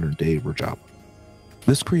in the modern-day Rojava.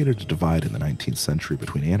 This created a divide in the 19th century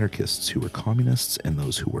between anarchists who were communists and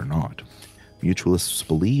those who were not. Mutualists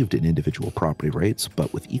believed in individual property rights,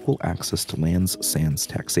 but with equal access to lands sans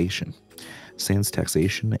taxation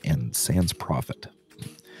and sans profit.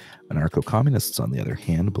 Anarcho-communists, on the other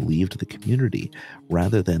hand, believed the community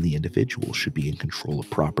rather than the individual should be in control of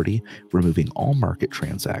property, removing all market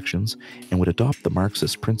transactions, and would adopt the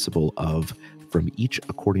Marxist principle of from each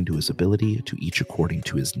according to his ability to each according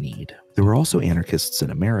to his need. There were also anarchists in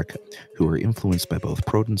America who were influenced by both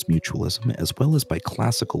Proudhon's mutualism as well as by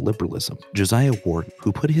classical liberalism. Josiah Wharton,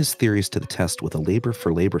 who put his theories to the test with a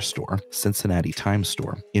labor-for-labor store, Cincinnati Times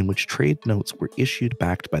store, in which trade notes were issued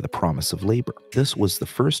backed by the promise of labor. This was the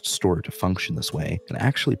first store to function this way and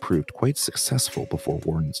actually proved quite successful before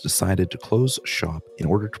Wharton decided to close shop in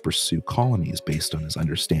order to pursue colonies based on his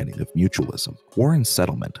understanding of mutualism. Warren's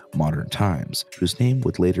settlement, Modern Times, whose name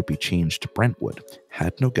would later be changed to Brentwood,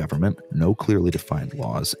 had no government, no clearly defined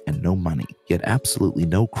laws, and no money, yet absolutely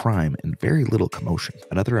no crime and very little commotion.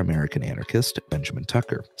 Another American anarchist, Benjamin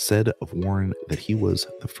Tucker, said of Warren that he was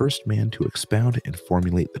the first man to expound and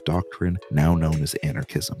formulate the doctrine now known as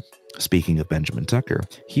anarchism. Speaking of Benjamin Tucker,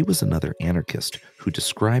 he was another anarchist who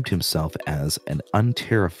described himself as an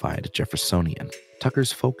unterrified Jeffersonian.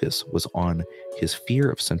 Tucker's focus was on his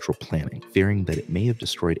fear of central planning, fearing that it may have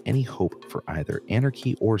destroyed any hope for either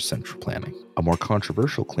anarchy or central planning. A more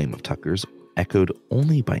controversial claim of Tucker's, echoed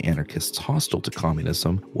only by anarchists hostile to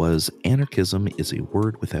communism, was anarchism is a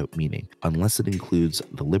word without meaning, unless it includes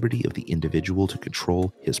the liberty of the individual to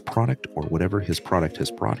control his product or whatever his product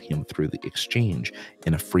has brought him through the exchange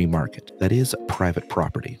in a free market, that is, private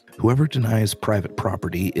property. Whoever denies private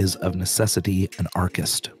property is of necessity an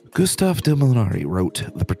anarchist. Gustav de Molinari wrote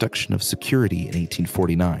The Production of Security in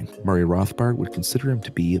 1849. Murray Rothbard would consider him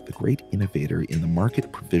to be the great innovator in the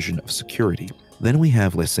market provision of security. Then we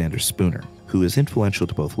have Lysander Spooner, who is influential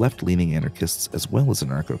to both left-leaning anarchists as well as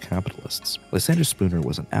anarcho-capitalists. Lysander Spooner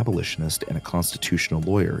was an abolitionist and a constitutional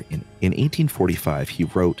lawyer. In 1845, he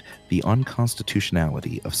wrote The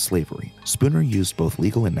Unconstitutionality of Slavery. Spooner used both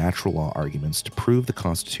legal and natural law arguments to prove the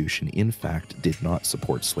Constitution, in fact, did not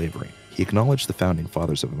support slavery. He acknowledged the Founding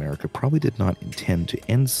Fathers of America probably did not intend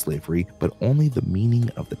to end slavery, but only the meaning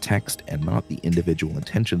of the text and not the individual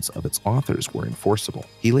intentions of its authors were enforceable.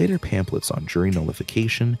 He later pamphlets on jury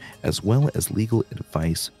nullification, as well as legal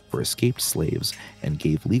advice for escaped slaves, and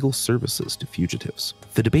gave legal services to fugitives.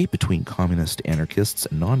 The debate between communist anarchists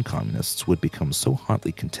and non-communists would become so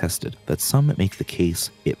hotly contested that some make the case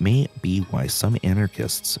it may be why some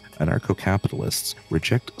anarchists, anarcho-capitalists,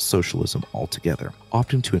 reject socialism altogether,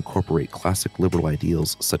 opting to incorporate classic liberal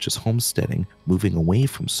ideals such as homesteading, moving away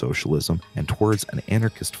from socialism and towards an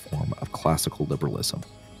anarchist form of classical liberalism.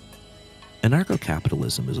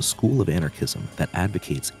 Anarcho-capitalism is a school of anarchism that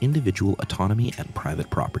advocates individual autonomy and private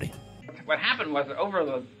property. What happened was that over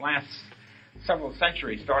the last several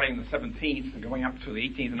centuries, starting in the 17th and going up to the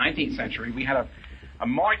 18th and 19th century, we had a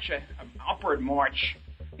march, an upward march,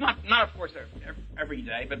 not of course every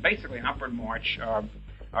day, but basically an upward march of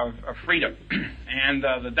freedom and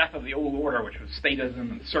the death of the old order, which was statism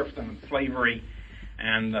and serfdom and slavery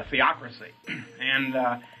and theocracy. And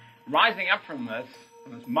rising up from this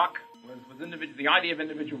muck was the idea of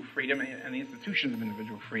individual freedom and the institutions of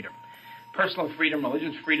individual freedom. Personal freedom,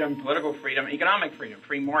 religious freedom, political freedom, economic freedom,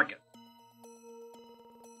 free market.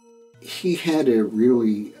 He had a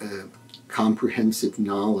really comprehensive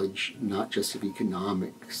knowledge, not just of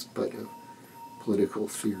economics, but of political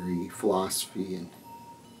theory, philosophy, and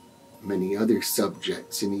many other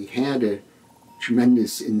subjects. And he had a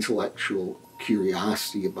tremendous intellectual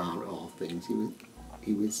curiosity about all things.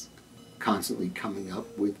 He was constantly coming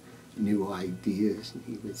up with new ideas, and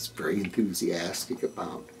he was very enthusiastic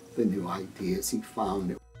about the new ideas he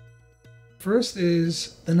found. First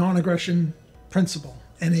is the non-aggression principle,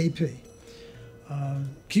 NAP.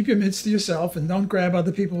 Keep your mitts to yourself and don't grab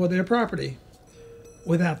other people or their property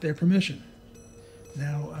without their permission.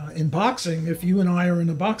 Now, in boxing, if you and I are in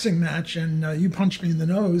a boxing match and you punch me in the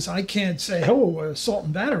nose, I can't say, oh, assault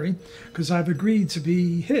and battery, because I've agreed to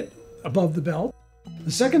be hit above the belt.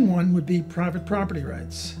 The second one would be private property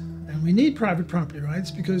rights. And we need private property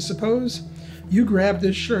rights because suppose you grab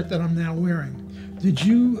this shirt that I'm now wearing. Did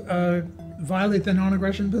you violate the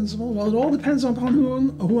non-aggression principle? Well, it all depends upon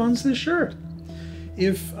who owns this shirt.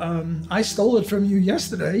 If I stole it from you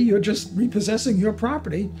yesterday, you're just repossessing your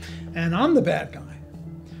property, and I'm the bad guy.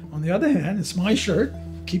 On the other hand, it's my shirt,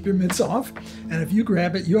 keep your mitts off, and if you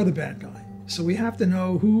grab it, you're the bad guy. So we have to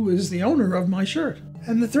know who is the owner of my shirt.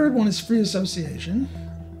 And the third one is free association.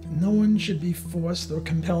 No one should be forced or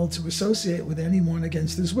compelled to associate with anyone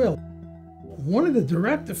against his will. One of the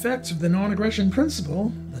direct effects of the non-aggression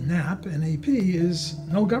principle, the NAP, NAP, is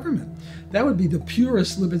no government. That would be the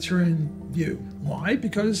purest libertarian view. Why?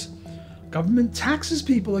 Because government taxes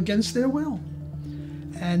people against their will.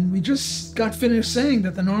 And we just got finished saying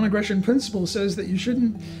that the non-aggression principle says that you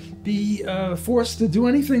shouldn't be forced to do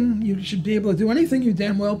anything. You should be able to do anything you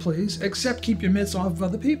damn well please, except keep your mitts off of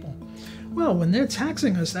other people. Well, when they're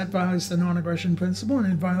taxing us, that violates the non-aggression principle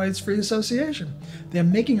and it violates free association. They're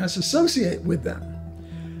making us associate with them.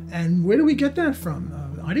 And where do we get that from?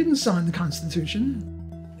 I didn't sign the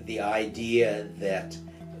Constitution. The idea that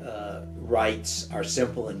rights are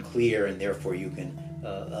simple and clear and therefore you can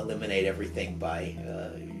eliminate everything by,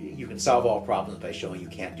 you can solve all problems by showing you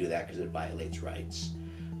can't do that because it violates rights.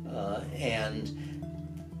 And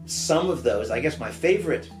some of those, I guess my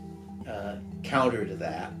favorite counter to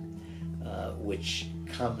that, which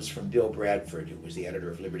comes from Bill Bradford, who was the editor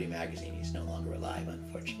of Liberty magazine. He's no longer alive,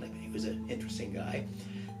 unfortunately, but he was an interesting guy.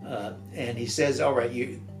 And he says, all right,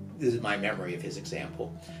 this is my memory of his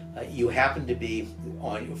example. You happen to be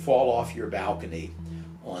you fall off your balcony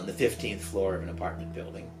on the 15th floor of an apartment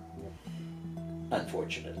building,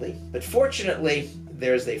 unfortunately. But fortunately,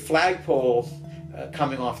 there's a flagpole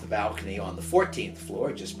coming off the balcony on the 14th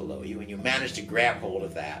floor, just below you, and you manage to grab hold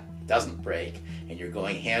of that. It doesn't break, and you're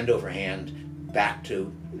going hand over hand back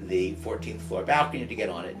to the 14th floor balcony to get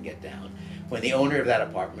on it and get down. When the owner of that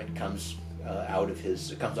apartment comes onto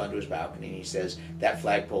his balcony and he says, that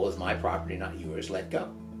flagpole is my property, not yours, let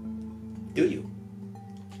go. Do you?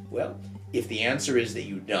 Well, if the answer is that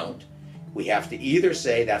you don't, we have to either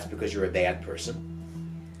say that's because you're a bad person,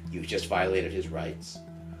 you've just violated his rights,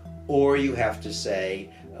 or you have to say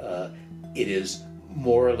it is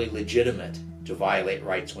morally legitimate to violate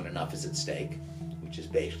rights when enough is at stake, which is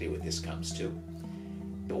basically what this comes to.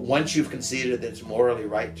 But once you've conceded that it's morally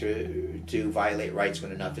right to violate rights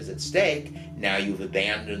when enough is at stake, now you've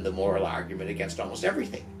abandoned the moral argument against almost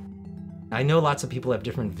everything. I know lots of people have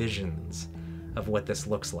different visions of what this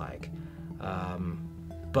looks like.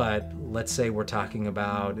 But let's say we're talking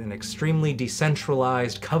about an extremely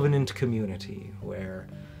decentralized covenant community where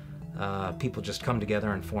people just come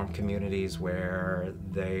together and form communities where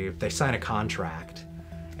they sign a contract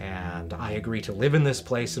and I agree to live in this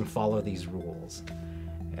place and follow these rules.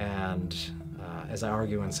 And as I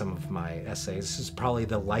argue in some of my essays, this is probably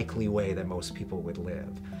the likely way that most people would live.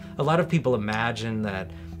 A lot of people imagine that,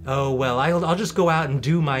 oh, well, I'll just go out and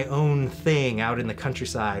do my own thing out in the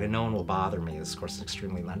countryside and no one will bother me. This is, of course, an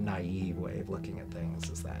extremely naive way of looking at things,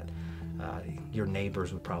 is that your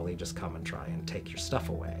neighbors would probably just come and try and take your stuff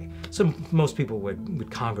away. So most people would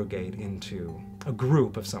congregate into a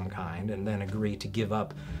group of some kind and then agree to give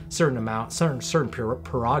up certain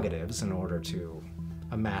prerogatives in order to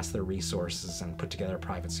amass their resources and put together a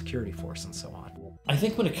private security force and so on. I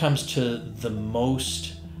think when it comes to the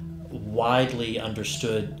most widely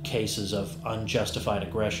understood cases of unjustified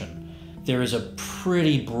aggression, there is a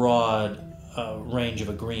pretty broad range of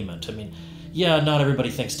agreement. I mean, yeah, not everybody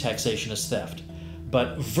thinks taxation is theft,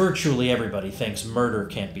 but virtually everybody thinks murder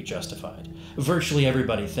can't be justified. Virtually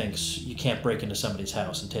everybody thinks you can't break into somebody's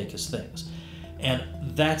house and take his things. And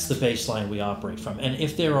that's the baseline we operate from. And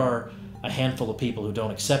if there are a handful of people who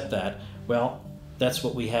don't accept that, well, that's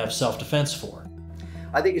what we have self-defense for.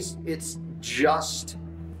 I think it's just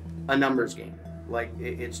a numbers game. Like,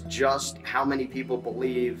 it's just how many people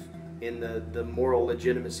believe in the moral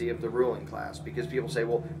legitimacy of the ruling class, because people say,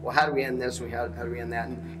 well, how do we end this and how do we end that?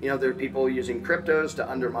 And there are people using cryptos to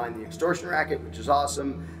undermine the extortion racket, which is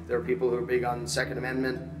awesome. There are people who are big on Second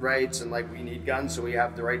Amendment rights and like, we need guns, so we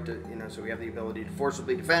have the right to, so we have the ability to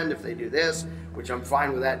forcibly defend if they do this, which I'm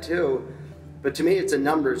fine with that too. But to me, it's a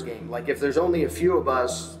numbers game. Like, if there's only a few of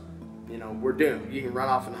us, we're doomed. You can run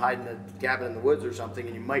off and hide in a cabin in the woods or something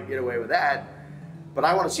and you might get away with that. But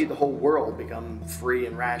I want to see the whole world become free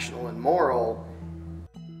and rational and moral.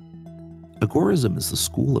 Agorism is the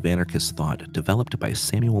school of anarchist thought developed by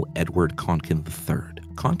Samuel Edward Konkin III.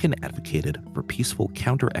 Konkin advocated for peaceful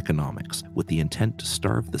counter-economics with the intent to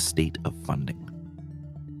starve the state of funding.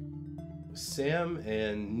 Sam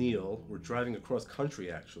and Neil were driving across country,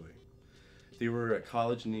 actually. They were at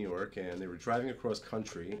college in New York, and they were driving across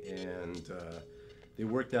country, and they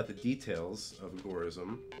worked out the details of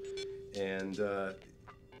agorism. And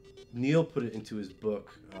Neil put it into his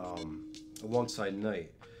book alongside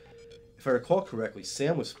Knight. If I recall correctly,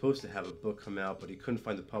 Sam was supposed to have a book come out, but he couldn't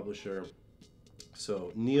find the publisher.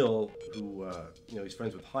 So Neil, who he's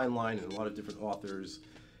friends with Heinlein and a lot of different authors,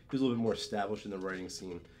 he was a little bit more established in the writing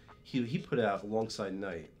scene. he put out alongside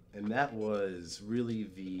Night, and that was really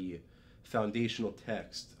the foundational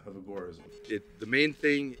text of agorism. The main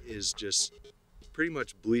thing is just pretty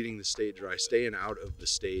much bleeding the state dry, staying out of the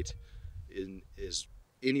state in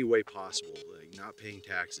any way possible, like not paying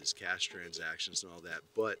taxes, cash transactions and all that,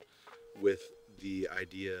 but with the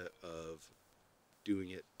idea of doing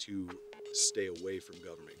it to stay away from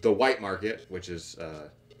government. The white market, which is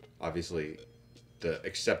obviously the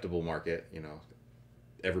acceptable market, you know,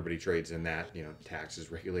 everybody trades in that, you know,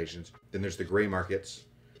 taxes, regulations. Then there's the gray markets,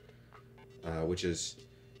 which is,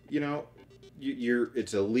 you know,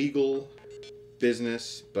 it's a legal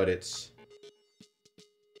business, but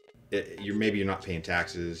maybe you're not paying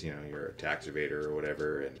taxes, you know, you're a tax evader or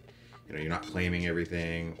whatever, and you know, you're not claiming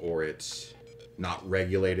everything, or it's not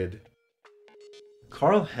regulated.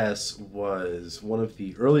 Karl Hess was one of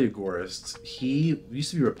the early agorists. He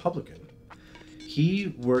used to be Republican.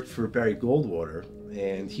 He worked for Barry Goldwater,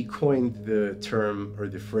 and he coined the term, or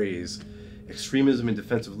the phrase, extremism in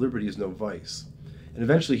defense of liberty is no vice. And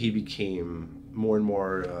eventually he became more and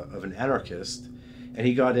more of an anarchist, and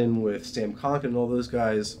he got in with Sam Conkin and all those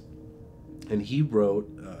guys, and he wrote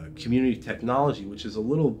Community Technology, which is a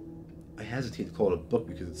little, I hesitate to call it a book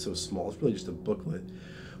because it's so small, it's really just a booklet,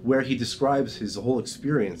 where he describes his whole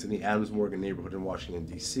experience in the Adams Morgan neighborhood in Washington,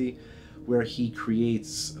 D.C., where he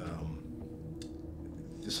creates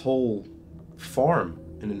this whole farm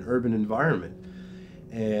in an urban environment.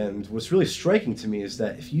 And what's really striking to me is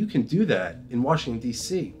that if you can do that in Washington,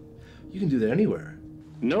 D.C., you can do that anywhere.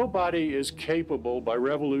 Nobody is capable by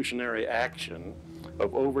revolutionary action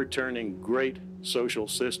of overturning great social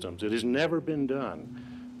systems. It has never been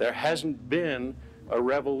done. There hasn't been a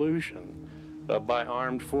revolution by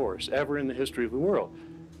armed force ever in the history of the world.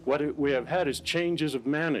 What we have had is changes of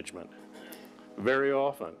management very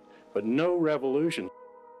often, but no revolution.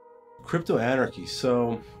 Crypto-anarchy.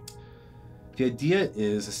 So the idea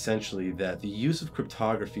is essentially that the use of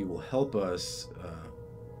cryptography will help us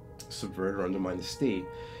subvert or undermine the state.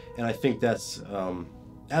 And I think that's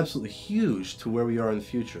absolutely huge to where we are in the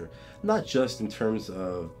future. Not just in terms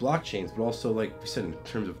of blockchains, but also, like we said, in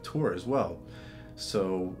terms of Tor as well.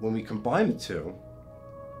 So when we combine the two,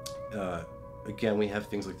 again, we have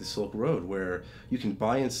things like the Silk Road, where you can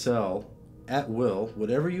buy and sell at will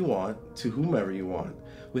whatever you want to whomever you want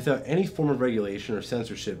without any form of regulation or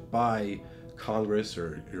censorship by Congress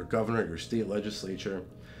or your governor or your state legislature.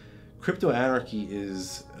 Crypto-anarchy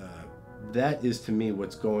is, that is to me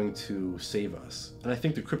what's going to save us. And I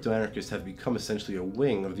think the crypto-anarchists have become essentially a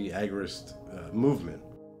wing of the agorist movement.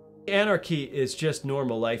 Anarchy is just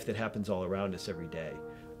normal life that happens all around us every day.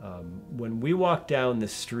 When we walk down the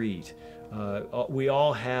street, we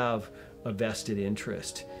all have a vested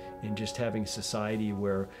interest in just having a society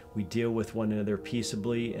where we deal with one another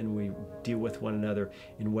peaceably and we deal with one another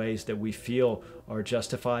in ways that we feel are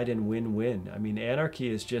justified and win-win. I mean, anarchy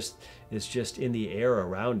is just in the air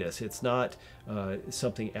around us. It's not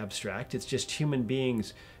something abstract. It's just human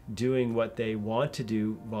beings doing what they want to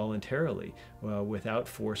do voluntarily, without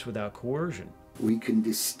force, without coercion. We can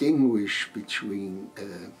distinguish between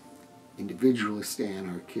individualist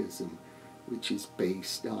anarchism, which is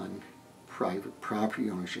based on private property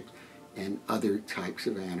ownership, and other types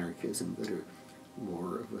of anarchism that are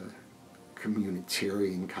more of a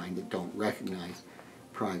communitarian kind that don't recognize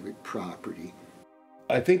private property.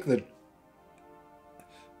 I think that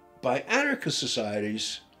by anarchist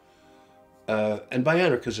societies, and by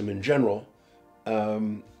anarchism in general,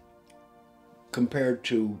 compared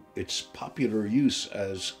to its popular use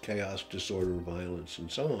as chaos, disorder, violence, and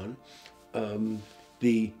so on,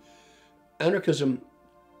 the anarchism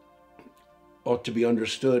ought to be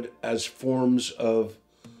understood as forms of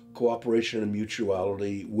cooperation and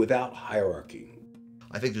mutuality without hierarchy.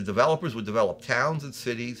 I think the developers would develop towns and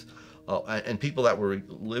cities, and people that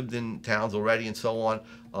lived in towns already and so on.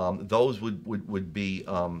 Those would be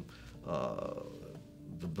the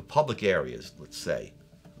public areas, let's say,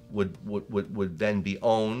 would then be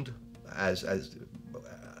owned as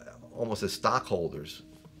almost as stockholders.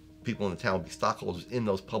 People in the town would be stockholders in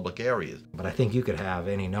those public areas. But I think you could have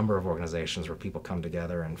any number of organizations where people come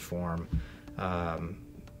together and form a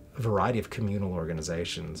variety of communal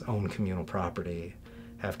organizations, own communal property,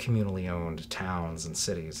 have communally owned towns and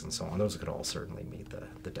cities and so on. Those could all certainly meet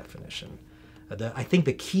the definition. I think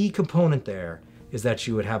the key component there is that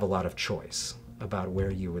you would have a lot of choice about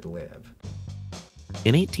where you would live.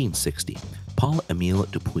 In 1860, Paul-Émile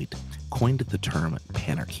Dupuit coined the term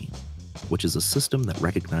panarchy, which is a system that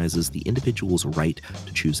recognizes the individual's right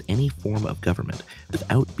to choose any form of government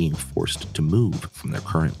without being forced to move from their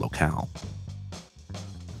current locale.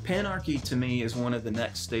 Panarchy, to me, is one of the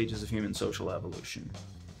next stages of human social evolution.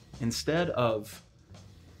 instead of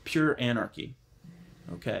pure anarchy,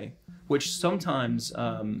 okay, which sometimes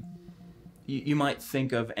you might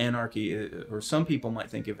think of anarchy, or some people might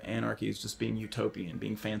think of anarchy as just being utopian,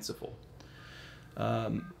 being fanciful.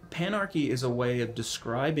 Panarchy is a way of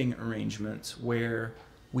describing arrangements where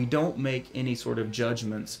we don't make any sort of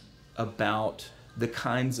judgments about the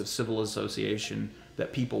kinds of civil association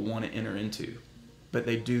that people want to enter into, but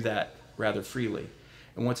they do that rather freely.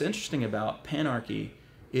 And what's interesting about panarchy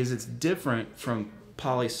is it's different from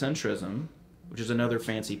polycentrism, which is another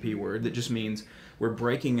fancy P word that just means we're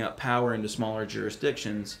breaking up power into smaller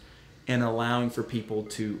jurisdictions and allowing for people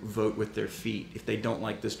to vote with their feet. If they don't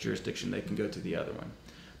like this jurisdiction, they can go to the other one.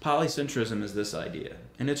 Polycentrism is this idea,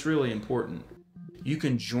 and it's really important. You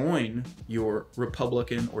can join your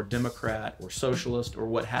Republican or Democrat or Socialist or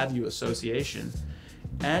what have you association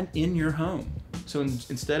and in your home. So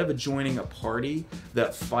instead of joining a party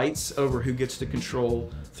that fights over who gets to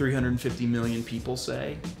control 350 million people,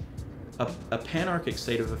 say, a panarchic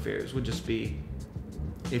state of affairs would just be,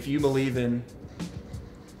 if you believe in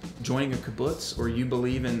joining a kibbutz, or you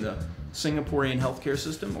believe in the Singaporean healthcare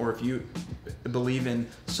system, or if you believe in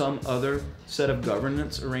some other set of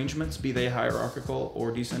governance arrangements, be they hierarchical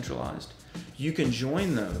or decentralized, you can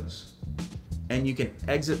join those and you can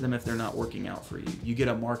exit them if they're not working out for you. You get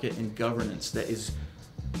a market in governance that is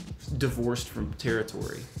divorced from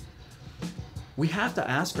territory. We have to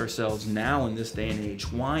ask ourselves now in this day and age,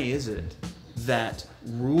 why is it that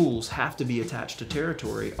rules have to be attached to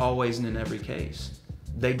territory always and in every case?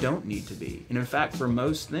 They don't need to be. And in fact, for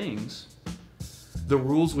most things, the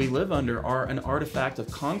rules we live under are an artifact of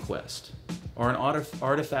conquest, or an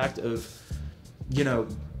artifact of, you know,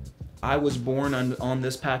 I was born on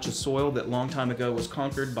this patch of soil that long time ago was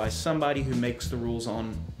conquered by somebody who makes the rules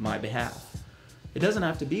on my behalf. It doesn't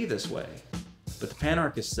have to be this way. But the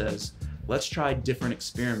panarchist says, let's try different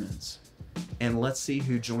experiments and let's see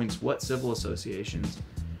who joins what civil associations,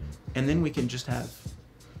 and then we can just have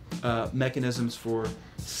mechanisms for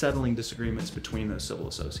settling disagreements between those civil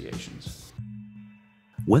associations.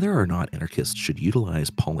 Whether or not anarchists should utilize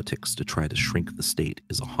politics to try to shrink the state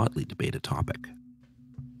is a hotly debated topic.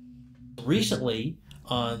 Recently,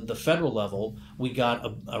 on the federal level, we got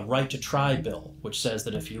a right to try bill, which says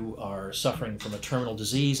that if you are suffering from a terminal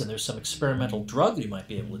disease and there's some experimental drug you might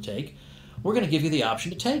be able to take, we're going to give you the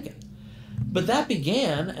option to take it. But that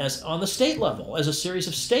began as on the state level, as a series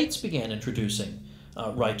of states began introducing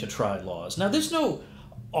right to try laws. Now, there's no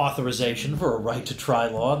authorization for a right to try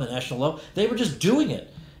law on the national level. They were just doing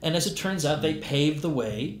it. And as it turns out, they paved the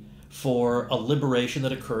way for a liberation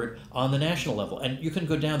that occurred on the national level. And you can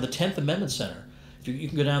go down the 10th Amendment Center. You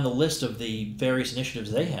can go down the list of the various initiatives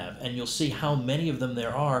they have, and you'll see how many of them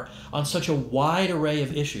there are on such a wide array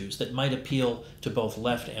of issues that might appeal to both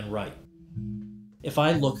left and right. If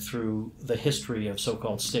I look through the history of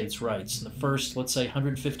so-called states' rights, in the first, let's say,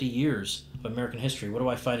 150 years of American history, what do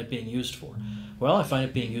I find it being used for? Well, I find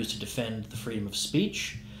it being used to defend the freedom of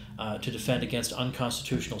speech, to defend against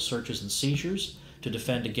unconstitutional searches and seizures, to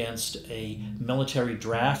defend against a military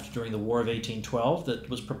draft during the War of 1812 that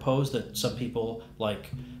was proposed that some people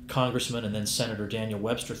like Congressman and then Senator Daniel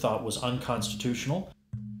Webster thought was unconstitutional.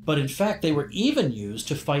 But in fact, they were even used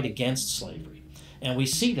to fight against slavery. And we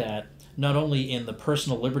see that not only in the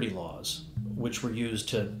personal liberty laws, which were used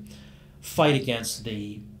to fight against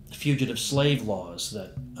the fugitive slave laws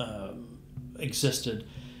that existed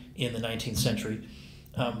in the 19th century.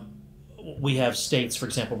 We have states, for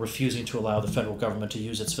example, refusing to allow the federal government to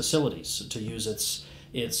use its facilities, to use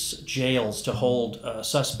its jails to hold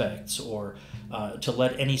suspects, or to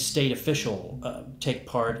let any state official take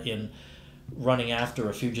part in running after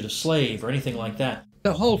a fugitive slave or anything like that.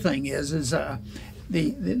 The whole thing is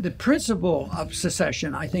the principle of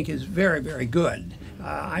secession, I think, is very, very good.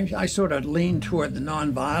 I sort of lean toward the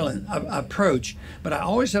nonviolent approach, but I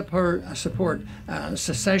always support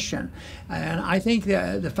secession. And I think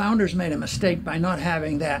that the founders made a mistake by not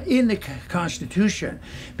having that in the Constitution,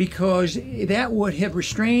 because that would have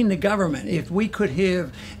restrained the government. If we could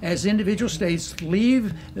have, as individual states,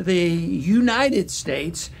 leave the United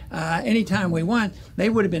States anytime we want, they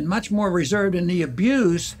would have been much more reserved in the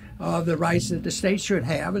abuse of the rights that the states should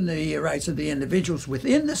have and the rights of the individuals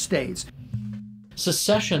within the states.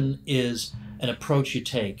 Secession is an approach you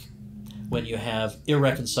take when you have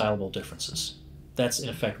irreconcilable differences. That's in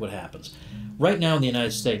effect what happens. Right now in the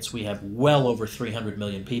United States, we have well over 300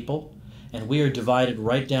 million people, and we are divided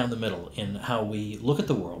right down the middle in how we look at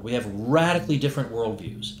the world. We have radically different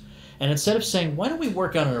worldviews. And instead of saying, why don't we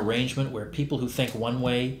work on an arrangement where people who think one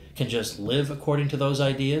way can just live according to those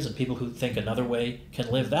ideas and people who think another way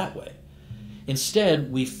can live that way?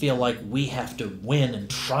 Instead, we feel like we have to win and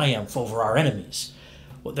triumph over our enemies.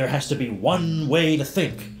 Well, there has to be one way to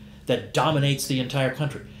think that dominates the entire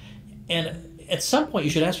country. And at some point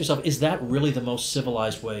you should ask yourself, is that really the most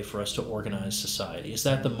civilized way for us to organize society? Is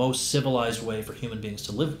that the most civilized way for human beings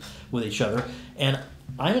to live with each other? And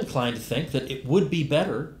I'm inclined to think that it would be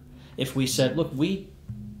better if we said, look, we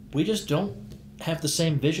just don't have the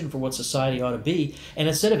same vision for what society ought to be, and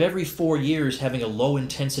instead of every 4 years having a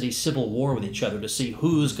low-intensity civil war with each other to see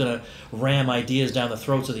who's going to ram ideas down the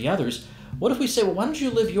throats of the others, what if we say, well, why don't you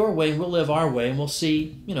live your way and we'll live our way, and we'll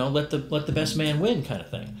see, let the best man win kind of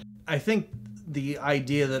thing. I think the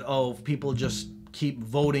idea that, people just keep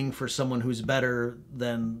voting for someone who's better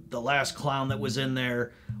than the last clown that was in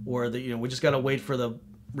there, or that, we just got to wait for the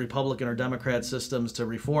Republican or Democrat systems to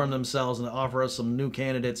reform themselves and to offer us some new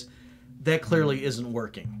candidates, that clearly isn't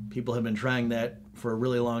working. People have been trying that for a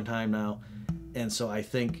really long time now. And so I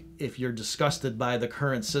think if you're disgusted by the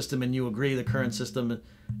current system and you agree the current system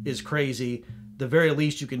is crazy, the very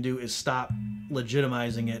least you can do is stop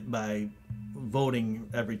legitimizing it by voting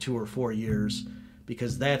every 2 or 4 years,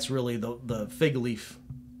 because that's really the fig leaf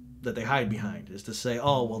that they hide behind, is to say,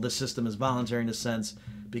 oh, well, this system is voluntary in a sense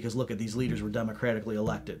because look at these leaders were democratically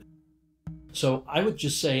elected. So I would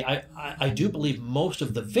just say I do believe most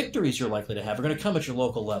of the victories you're likely to have are going to come at your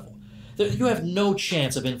local level. You have no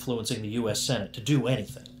chance of influencing the U.S. Senate to do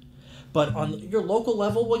anything. But on your local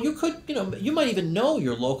level, well, you could, you might even know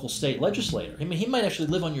your local state legislator. I mean, he might actually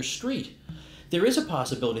live on your street. There is a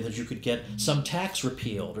possibility that you could get some tax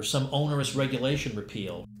repealed or some onerous regulation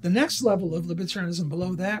repealed. The next level of libertarianism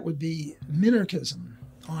below that would be minarchism.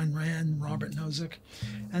 Ayn Rand, Robert Nozick.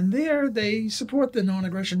 And there they support the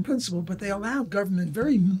non-aggression principle, but they allow government,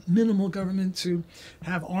 very minimal government, to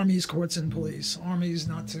have armies, courts, and police. Armies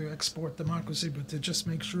not to export democracy, but to just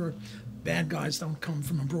make sure bad guys don't come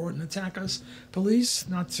from abroad and attack us. Police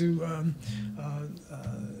not to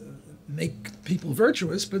make people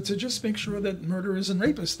virtuous, but to just make sure that murderers and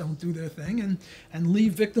rapists don't do their thing and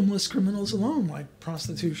leave victimless criminals alone, like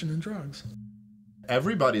prostitution and drugs.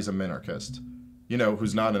 Everybody's a minarchist.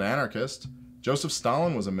 Who's not an anarchist. Joseph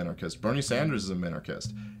Stalin was a minarchist. Bernie Sanders is a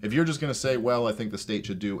minarchist. If you're just going to say, well, I think the state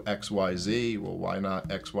should do X, Y, Z, well, why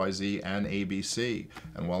not X, Y, Z and ABC?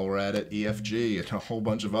 And while we're at it, EFG and a whole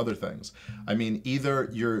bunch of other things. I mean, either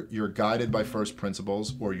you're guided by first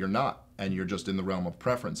principles or you're not, and you're just in the realm of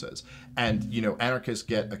preferences. And, anarchists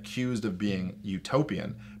get accused of being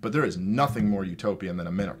utopian, but there is nothing more utopian than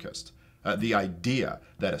a minarchist. The idea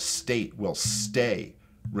that a state will stay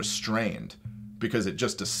restrained because it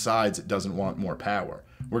just decides it doesn't want more power.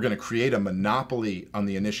 We're going to create a monopoly on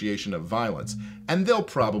the initiation of violence, and they'll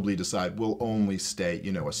probably decide we'll only stay,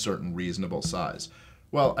 a certain reasonable size.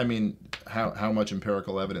 Well, I mean, how much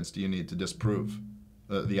empirical evidence do you need to disprove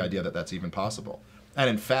the idea that that's even possible? And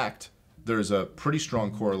in fact, there's a pretty strong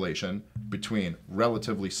correlation between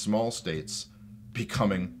relatively small states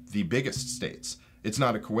becoming the biggest states. It's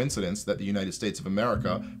not a coincidence that the United States of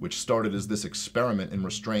America, which started as this experiment in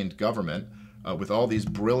restrained government, with all these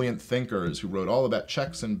brilliant thinkers who wrote all about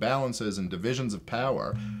checks and balances and divisions of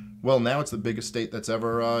power, well, now it's the biggest state that's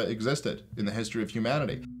ever existed in the history of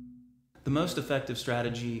humanity. The most effective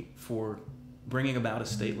strategy for bringing about a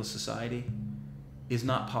stateless society is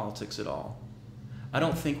not politics at all. I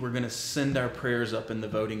don't think we're going to send our prayers up in the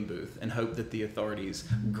voting booth and hope that the authorities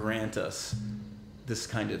grant us this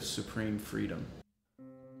kind of supreme freedom.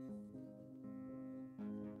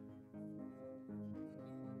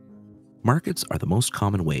 Markets are the most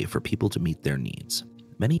common way for people to meet their needs.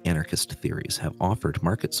 Many anarchist theories have offered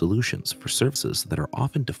market solutions for services that are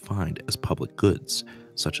often defined as public goods,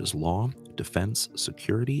 such as law, defense,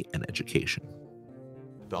 security, and education.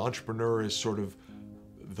 The entrepreneur is sort of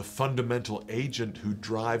the fundamental agent who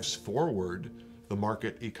drives forward the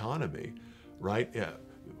market economy, right?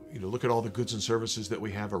 Look at all the goods and services that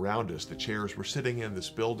we have around us, the chairs we're sitting in, this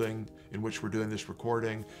building in which we're doing this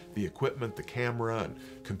recording, the equipment, the camera, and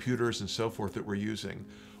computers and so forth that we're using.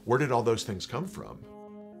 Where did all those things come from?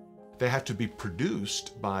 They have to be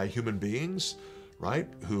produced by human beings, right,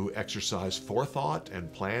 who exercise forethought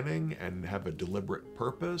and planning and have a deliberate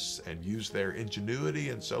purpose and use their ingenuity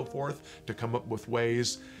and so forth to come up with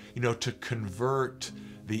ways, to convert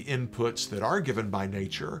the inputs that are given by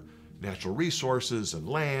nature, natural resources and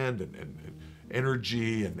land and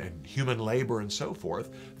energy and human labor and so forth.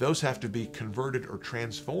 Those have to be converted or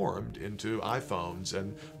transformed into iPhones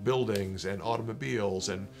and buildings and automobiles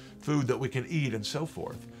and food that we can eat and so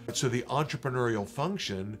forth. So the entrepreneurial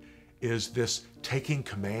function is this taking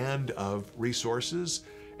command of resources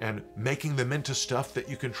and making them into stuff that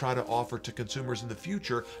you can try to offer to consumers in the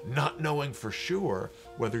future, not knowing for sure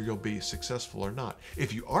whether you'll be successful or not.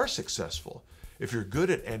 If you are successful, if you're good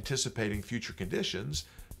at anticipating future conditions,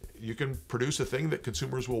 you can produce a thing that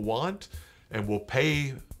consumers will want and will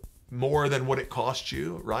pay more than what it costs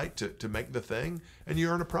you, right, to make the thing, and you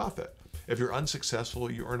earn a profit. If you're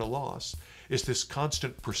unsuccessful, you earn a loss. It's this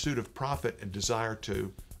constant pursuit of profit and desire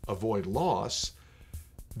to avoid loss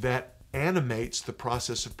that animates the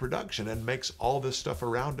process of production and makes all this stuff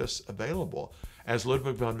around us available. As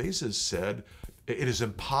Ludwig von Mises said, it is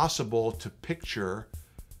impossible to picture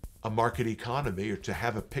a market economy or to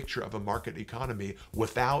have a picture of a market economy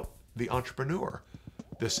without the entrepreneur.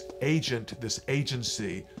 This agent, this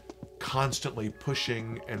agency, constantly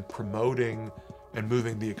pushing and promoting and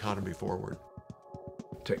moving the economy forward.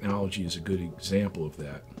 Technology is a good example of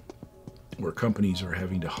that, where companies are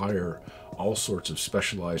having to hire all sorts of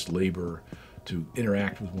specialized labor to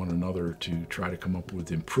interact with one another to try to come up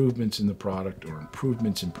with improvements in the product or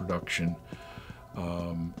improvements in production.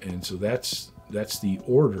 And so that's the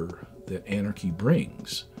order that anarchy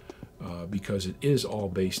brings, because it is all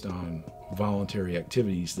based on voluntary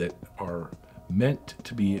activities that are meant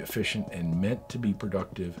to be efficient and meant to be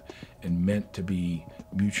productive and meant to be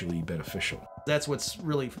mutually beneficial. That's what's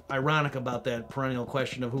really ironic about that perennial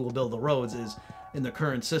question of who will build the roads is, in the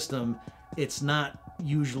current system, it's not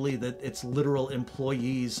usually that it's literal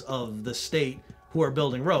employees of the state who are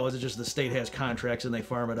building roads. It's just the state has contracts and they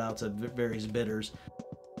farm it out to various bidders.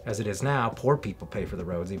 As it is now, poor people pay for the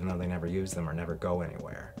roads even though they never use them or never go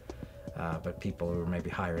anywhere. But people who are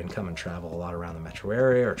maybe higher income and travel a lot around the metro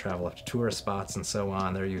area or travel up to tourist spots and so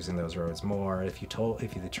on, they're using those roads more. If you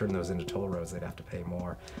turn those into toll roads, they'd have to pay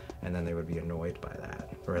more, and then they would be annoyed by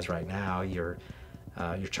that. Whereas right now, you're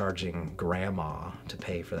charging grandma to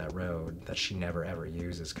pay for that road that she never ever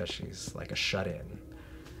uses because she's like a shut-in.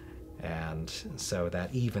 And so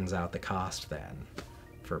that evens out the cost then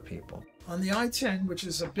for people. On the I-10, which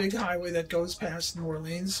is a big highway that goes past New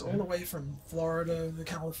Orleans all the way from Florida to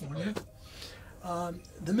California,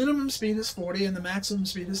 the minimum speed is 40 and the maximum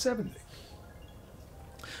speed is 70.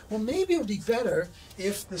 Well, maybe it would be better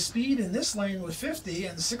if the speed in this lane was 50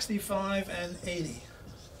 and 65 and 80.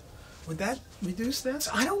 Would that reduce that?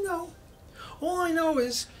 I don't know. All I know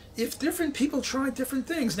is if different people try different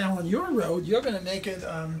things. Now, on your road, you're going to make it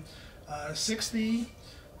 60,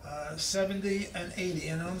 70, and 80.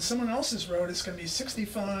 And on someone else's road, it's going to be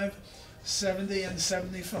 65, 70, and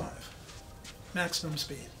 75. Maximum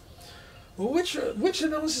speed. Well, which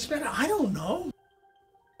of those is better? I don't know.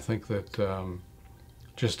 I think that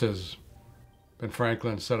just as Ben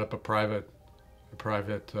Franklin set up a private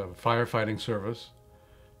firefighting service,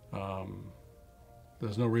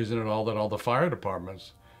 there's no reason at all that all the fire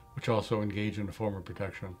departments, which also engage in a form of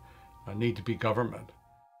protection, need to be government.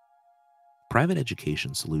 Private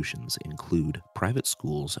education solutions include private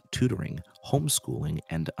schools, tutoring, homeschooling,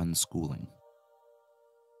 and unschooling.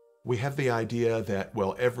 We have the idea that,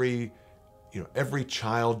 well, every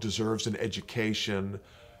child deserves an education.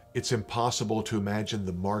 It's impossible to imagine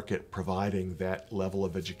the market providing that level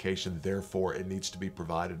of education. Therefore, it needs to be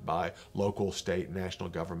provided by local, state, national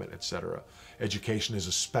government, etc. Education is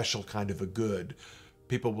a special kind of a good.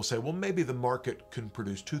 People will say, well, maybe the market can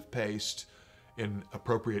produce toothpaste in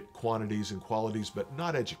appropriate quantities and qualities, but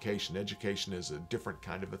not education. Education is a different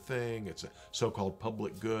kind of a thing. It's a so-called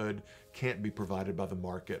public good, can't be provided by the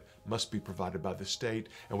market, must be provided by the state,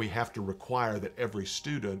 and we have to require that every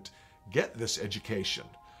student get this education.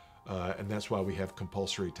 And that's why we have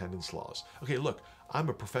compulsory attendance laws. Okay, look, I'm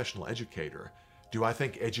a professional educator. Do I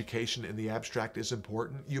think education in the abstract is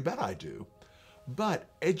important? You bet I do. But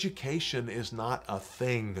education is not a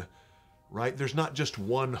thing, right? There's not just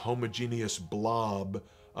one homogeneous blob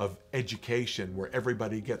of education where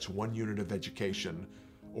everybody gets one unit of education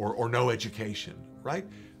or no education, right?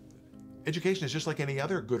 Education is just like any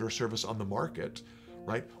other good or service on the market,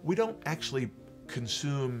 right? We don't actually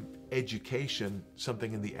consume education,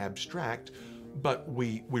 something in the abstract, but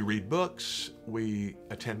we read books, we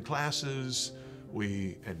attend classes,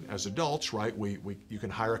 and as adults, right, you can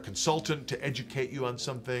hire a consultant to educate you on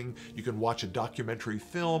something. You can watch a documentary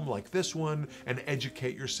film like this one and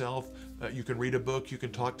educate yourself. You can read a book, you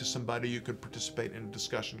can talk to somebody, you can participate in a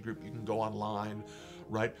discussion group, you can go online,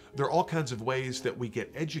 right? There are all kinds of ways that we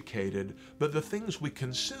get educated, but the things we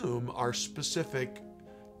consume are specific,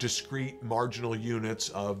 discrete, marginal units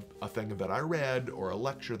of a thing that I read or a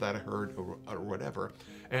lecture that I heard or whatever.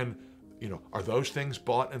 And Are those things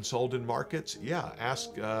bought and sold in markets? Yeah,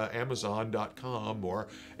 ask Amazon.com or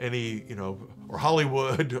any, or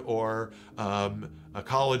Hollywood or a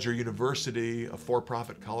college or university, a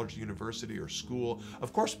for-profit college, university, or school.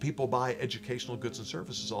 Of course, people buy educational goods and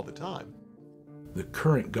services all the time. The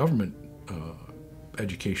current government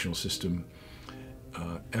educational system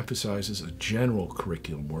emphasizes a general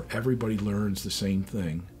curriculum where everybody learns the same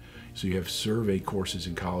thing. So you have survey courses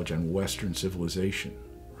in college on Western civilization,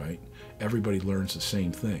 right? Everybody learns the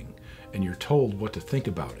same thing, and you're told what to think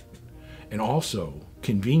about it. And also,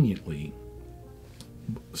 conveniently,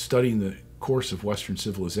 studying the course of Western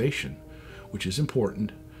civilization, which is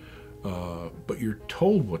important, but you're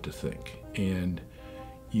told what to think, and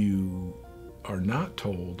you are not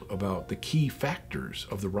told about the key factors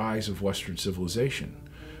of the rise of Western civilization,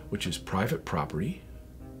 which is private property,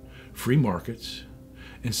 free markets,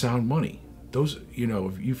 and sound money. Those,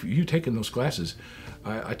 if you've taken those classes,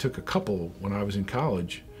 I took a couple when I was in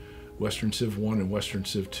college, Western Civ 1 and Western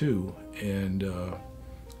Civ 2, and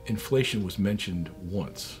inflation was mentioned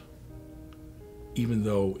once, even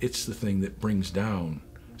though it's the thing that brings down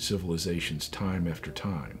civilizations time after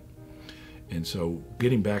time. And so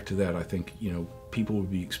getting back to that, I think, people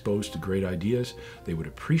would be exposed to great ideas, they would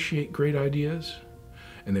appreciate great ideas,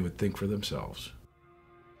 and they would think for themselves.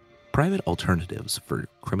 Private alternatives for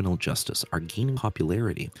criminal justice are gaining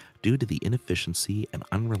popularity due to the inefficiency and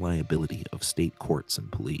unreliability of state courts and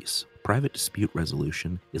police. Private dispute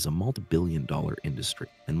resolution is a multi-billion-dollar industry,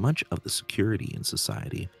 and much of the security in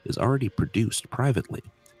society is already produced privately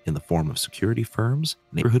in the form of security firms,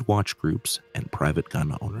 neighborhood watch groups, and private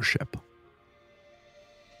gun ownership.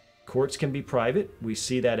 Courts can be private. We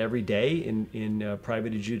see that every day in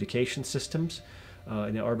private adjudication systems,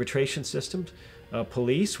 in arbitration systems.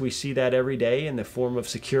 Police, we see that every day in the form of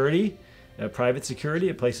security, private security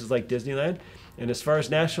at places like Disneyland. And as far as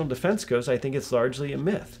national defense goes, I think it's largely a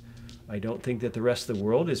myth. I don't think that the rest of the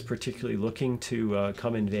world is particularly looking to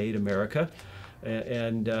come invade America.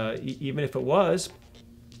 And even if it was,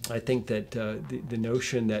 I think that the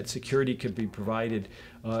notion that security could be provided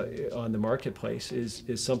on the marketplace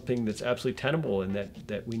is something that's absolutely tenable and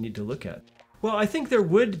that we need to look at. Well, I think there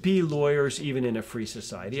would be lawyers even in a free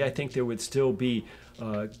society. I think there would still be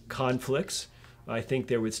conflicts. I think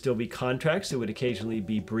there would still be contracts that would occasionally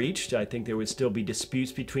be breached. I think there would still be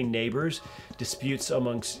disputes between neighbors, disputes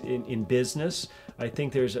amongst in business. I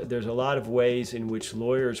think there's a lot of ways in which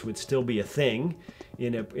lawyers would still be a thing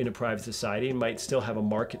in a private society and might still have a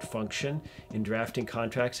market function in drafting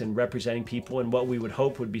contracts and representing people in what we would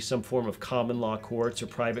hope would be some form of common law courts or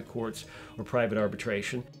private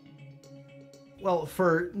arbitration. Well,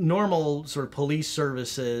 for normal sort of police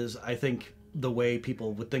services, I think the way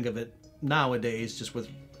people would think of it nowadays, just with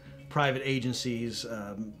private agencies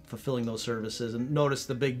fulfilling those services, and notice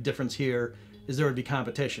the big difference here is there would be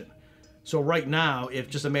competition. So right now, if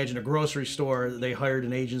just imagine a grocery store, they hired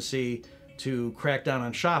an agency to crack down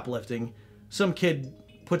on shoplifting, some kid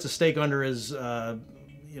puts a stake under his,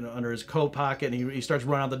 under his coat pocket, and he starts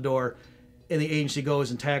running out the door, and the agency goes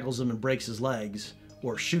and tackles him and breaks his legs,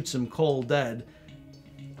 or shoots him cold dead.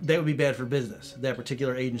 That would be bad for business. That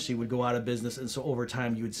particular agency would go out of business, and so over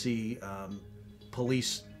time you would see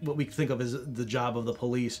police, what we think of as the job of the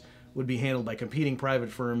police, would be handled by competing private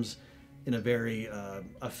firms in a very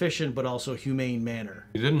efficient but also humane manner.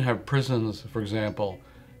 You didn't have prisons, for example,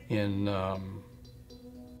 in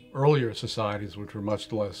earlier societies, which were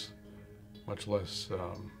much less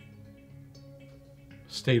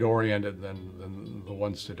state-oriented than the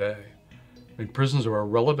ones today. I mean, prisons are a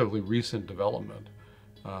relatively recent development.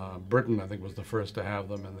 Britain, I think, was the first to have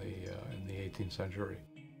them in the 18th century.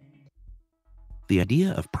 The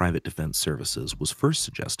idea of private defense services was first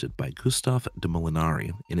suggested by Gustave de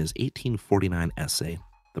Molinari in his 1849 essay,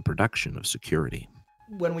 The Production of Security.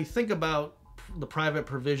 When we think about the private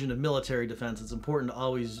provision of military defense, it's important to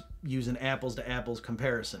always use an apples-to-apples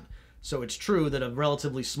comparison. So it's true that a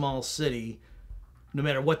relatively small city, no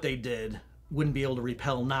matter what they did, wouldn't be able to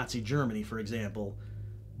repel Nazi Germany, for example,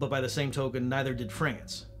 but by the same token, neither did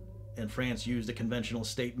France. And France used a conventional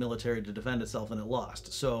state military to defend itself, and it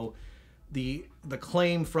lost. So the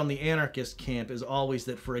claim from the anarchist camp is always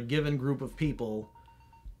that for a given group of people,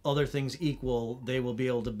 other things equal, they will be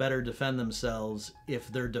able to better defend themselves if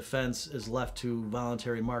their defense is left to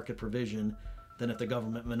voluntary market provision than if the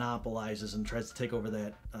government monopolizes and tries to take over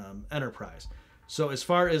that enterprise. So as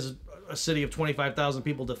far as a city of 25,000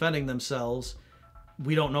 people defending themselves,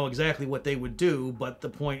 we don't know exactly what they would do, but the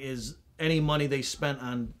point is any money they spent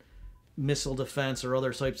on missile defense or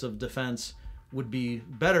other types of defense would be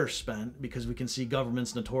better spent, because we can see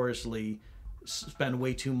governments notoriously spend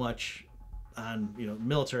way too much on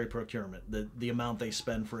military procurement. The amount they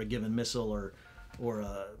spend for a given missile or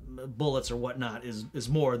bullets or whatnot is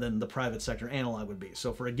more than the private sector analog would be.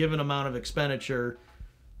 So for a given amount of expenditure,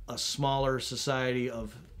 a smaller society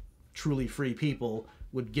of truly free people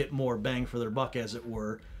would get more bang for their buck, as it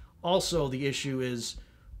were. Also, the issue is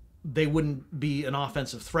they wouldn't be an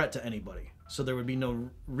offensive threat to anybody. So there would be no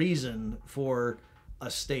reason for a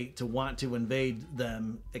state to want to invade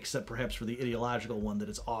them, except perhaps for the ideological one, that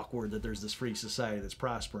it's awkward that there's this free society that's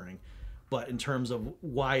prospering. But in terms of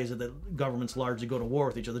why is it that governments largely go to war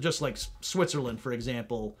with each other, just like Switzerland, for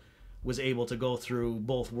example, was able to go through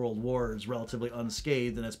both world wars relatively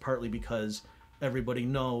unscathed, and it's partly because everybody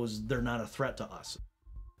knows they're not a threat to us.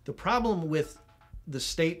 The problem with the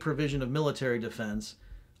state provision of military defense,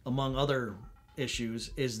 among other issues,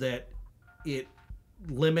 is that it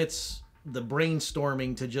limits the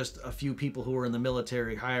brainstorming to just a few people who are in the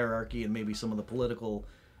military hierarchy and maybe some of the political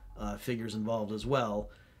figures involved as well.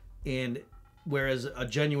 And whereas a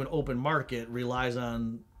genuine open market relies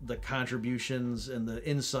on the contributions and the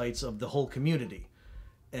insights of the whole community.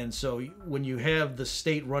 And so when you have the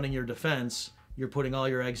state running your defense, you're putting all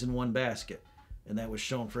your eggs in one basket. And that was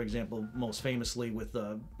shown, for example, most famously with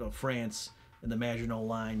France and the Maginot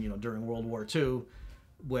Line, during World War II,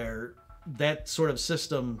 where that sort of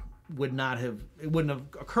system wouldn't have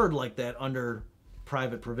occurred like that under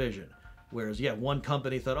private provision. Whereas, one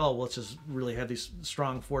company thought, oh, well, let's just really have these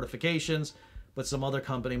strong fortifications, but some other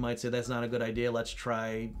company might say that's not a good idea. Let's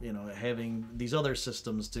try, having these other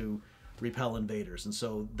systems to repel invaders. And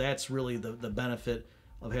so that's really the benefit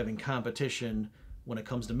of having competition when it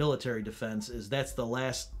comes to military defense, is that's the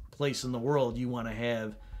last place in the world you want to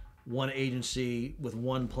have one agency with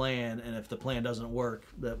one plan, and if the plan doesn't work,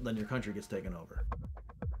 then your country gets taken over.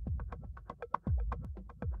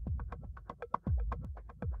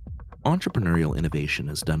 Entrepreneurial innovation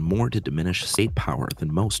has done more to diminish state power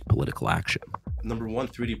than most political action. Number one,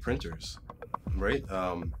 3D printers, right?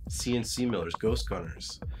 CNC millers, ghost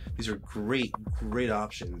gunners. These are great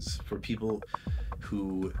options for people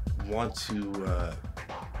who want to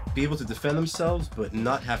be able to defend themselves, but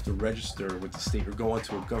not have to register with the state or go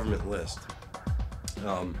onto a government list.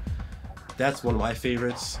 That's one of my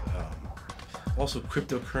favorites. Also,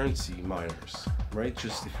 cryptocurrency miners, right?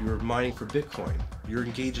 Just if you're mining for Bitcoin, you're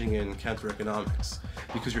engaging in counter-economics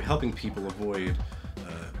because you're helping people avoid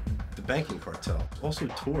the banking cartel. Also,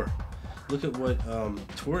 Toure. Look at what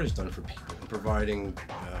Toure has done for people in providing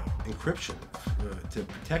encryption to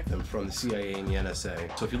protect them from the CIA and the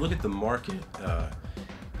NSA. So if you look at the market,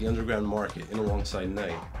 the underground market in alongside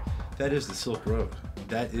night, that is the Silk Road.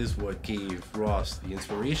 That is what gave Ross the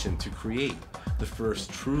inspiration to create the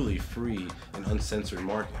first truly free and uncensored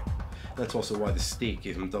market. That's also why the state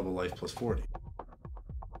gave him double life plus 40.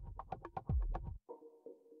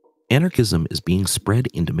 Anarchism is being spread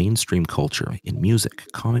into mainstream culture in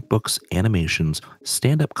music, comic books, animations,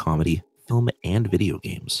 stand-up comedy, film, and video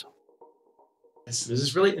games. There's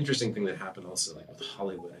this really interesting thing that happened also, like with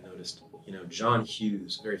Hollywood. I noticed, John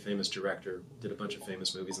Hughes, very famous director, did a bunch of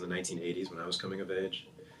famous movies in the 1980s when I was coming of age.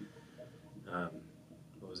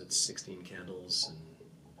 What was it, 16 Candles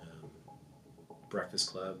and Breakfast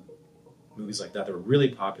Club, movies like that that were really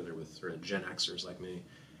popular with sort of Gen Xers like me.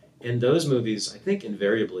 And those movies, I think,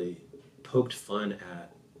 invariably poked fun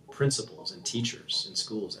at principals and teachers in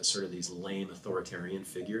schools as sort of these lame authoritarian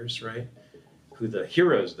figures, right? Who the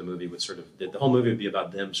heroes of the movie would sort of, the whole movie would be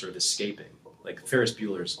about them sort of escaping. Like Ferris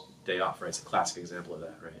Bueller's Day Off, right? It's a classic example of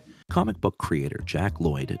that, right? Comic book creator Jack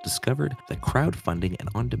Lloyd discovered that crowdfunding and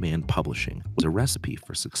on-demand publishing was a recipe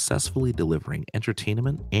for successfully delivering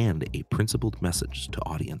entertainment and a principled message to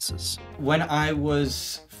audiences. When I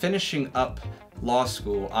was finishing up law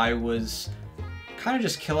school, I was kind of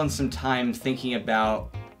just killing some time thinking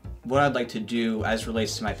about what I'd like to do as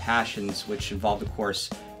relates to my passions, which involved, of course,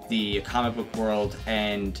 the comic book world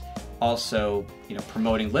and also,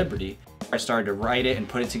 promoting liberty. I started to write it and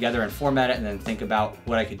put it together and format it and then think about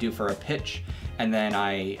what I could do for a pitch. And then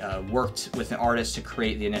I worked with an artist to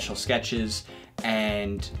create the initial sketches,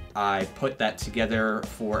 and I put that together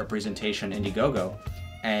for a presentation on Indiegogo.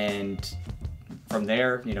 And from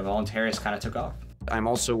there, Voluntarist kind of took off. I'm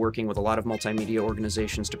also working with a lot of multimedia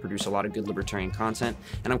organizations to produce a lot of good libertarian content,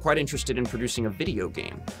 and I'm quite interested in producing a video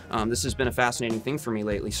game. This has been a fascinating thing for me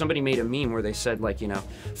lately. Somebody made a meme where they said,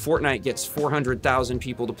 Fortnite gets 400,000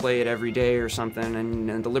 people to play it every day or something,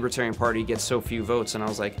 and the Libertarian Party gets so few votes, and I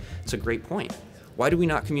was like, it's a great point. Why do we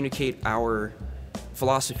not communicate our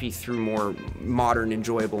philosophy through more modern,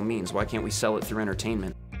 enjoyable means? Why can't we sell it through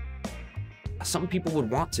entertainment? some people would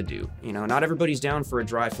want to do. You know, not everybody's down for a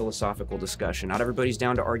dry philosophical discussion. Not everybody's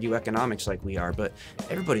down to argue economics like we are, but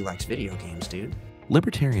everybody likes video games, dude.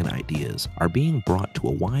 Libertarian ideas are being brought to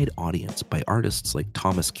a wide audience by artists like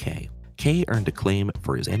Thomas Kay. Kay earned acclaim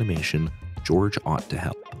for his animation, George Ought to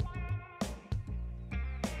Help.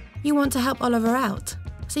 You want to help Oliver out,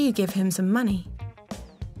 so you give him some money.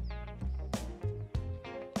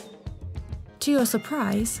 To your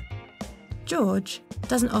surprise, George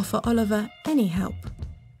doesn't offer Oliver any help.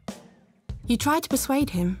 You try to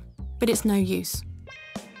persuade him, but it's no use.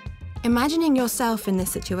 Imagining yourself in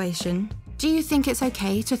this situation, do you think it's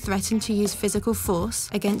okay to threaten to use physical force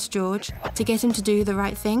against George to get him to do the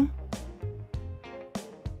right thing?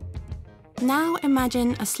 Now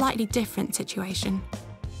imagine a slightly different situation.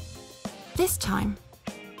 This time,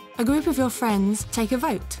 a group of your friends take a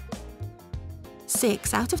vote.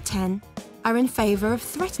 6 out of 10 are in favour of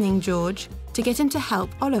threatening George to get him to help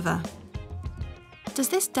Oliver. Does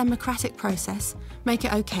this democratic process make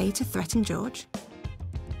it okay to threaten George?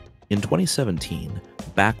 In 2017,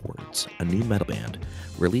 Backwards, a new metal band,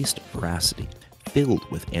 released Veracity, filled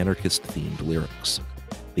with anarchist-themed lyrics.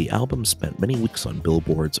 The album spent many weeks on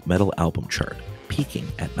Billboard's metal album chart, peaking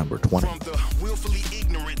at number 20. From the willfully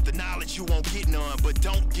ignorant, the knowledge you won't get none, but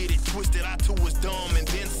don't get it twisted. I too was dumb and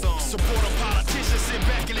then some. Support a politician, sit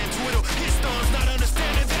back and then twiddle his thumbs, not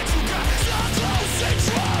understanding that you got so close and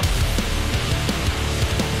drop.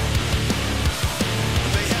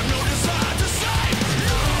 They have no desire to say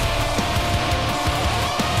no.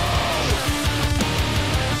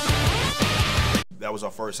 That was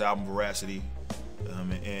our first album, Veracity.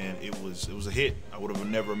 And it was a hit. I would have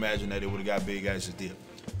never imagined that it would have got big as it did.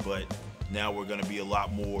 But now we're going to be a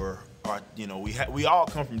lot more. You know, we all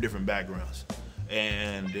come from different backgrounds,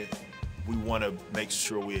 and we want to make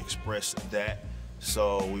sure we express that.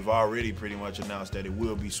 So we've already pretty much announced that it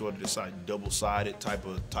will be sort of this double-sided type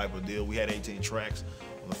of deal. We had 18 tracks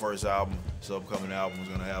on the first album. So upcoming album is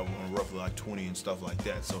going to have roughly like 20 and stuff like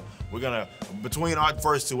that. So we're gonna, between our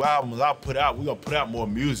first 2 albums, we're gonna put out more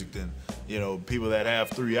music than, you know, people that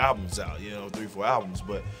have 3 albums out, you know, 3, 4 albums.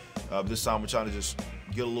 But this time we're trying to just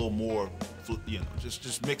get a little more, you know,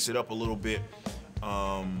 just mix it up a little bit.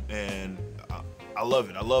 And I love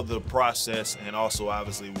it. I love the process, and also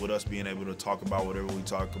obviously with us being able to talk about whatever we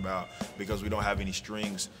talk about because we don't have any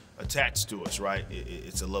strings attached to us, right?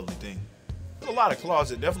 It's a lovely thing. There's a lot of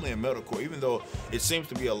closet, definitely in metalcore, even though it seems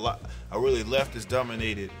to be a really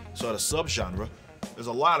leftist-dominated sort of subgenre. There's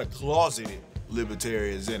a lot of closeted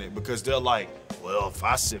libertarians in it because they're like, well,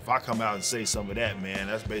 if I come out and say some of that, man,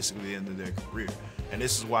 that's basically the end of their career. And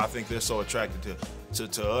this is why I think they're so attracted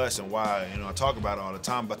to us, and why, you know, I talk about it all the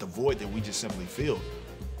time about the void that we just simply feel,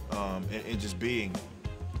 and just being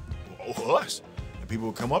us. And people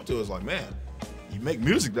will come up to us like, man, you make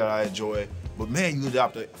music that I enjoy, but man, you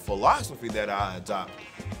adopt a philosophy that I adopt,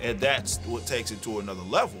 and that's what takes it to another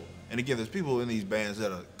level. And again, there's people in these bands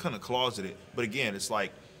that are kind of closeted, but again, it's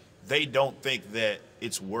like they don't think that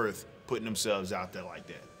it's worth putting themselves out there like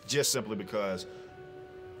that, just simply because,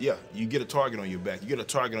 yeah, you get a target on your back. You get a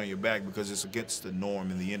target on your back because it's against the norm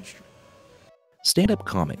in the industry. Stand-up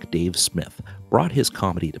comic Dave Smith brought his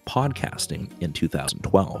comedy to podcasting in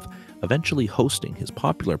 2012, eventually hosting his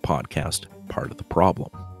popular podcast, Part of the Problem.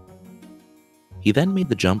 He then made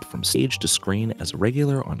the jump from stage to screen as a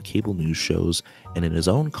regular on cable news shows and in his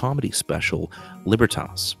own comedy special,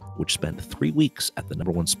 Libertas, which spent 3 weeks at the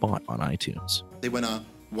 #1 spot on iTunes. They went,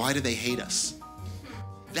 why do they hate us?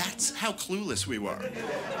 That's how clueless we were.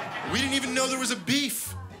 We didn't even know there was a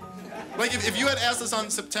beef. Like, if you had asked us on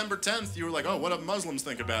September 10th, you were like, oh, what do Muslims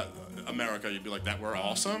think about America? You'd be like, that we're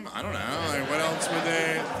awesome? I don't know. Like, what else would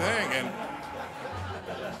they think?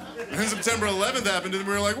 And then September 11th happened, and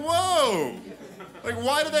we were like, whoa! Like,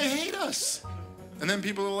 why do they hate us? And then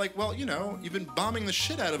people were like, well, you know, you've been bombing the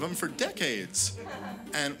shit out of them for decades.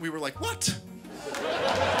 And we were like, what?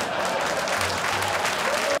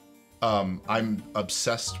 I'm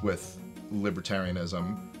obsessed with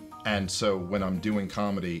libertarianism, and so when I'm doing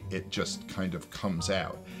comedy, it just kind of comes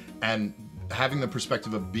out. And having the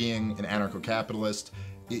perspective of being an anarcho-capitalist,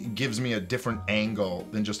 it gives me a different angle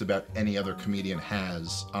than just about any other comedian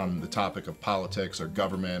has on the topic of politics or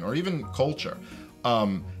government or even culture.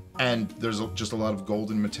 And there's just a lot of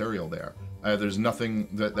golden material there. There's nothing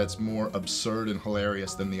that's more absurd and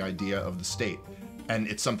hilarious than the idea of the state. And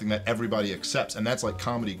it's something that everybody accepts, and that's like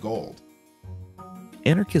comedy gold.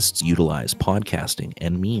 Anarchists utilize podcasting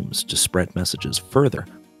and memes to spread messages further,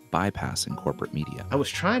 bypassing corporate media. I was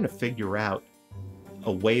trying to figure out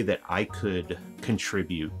a way that I could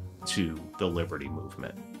contribute to the liberty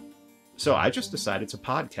movement. So I just decided to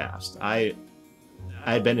podcast. I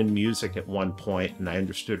I had been in music at one point and I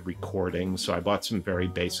understood recording, so I bought some very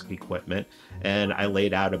basic equipment and I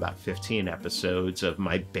laid out about 15 episodes of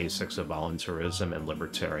my basics of voluntarism and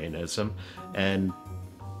libertarianism and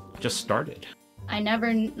just started. I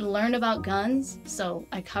never learned about guns, so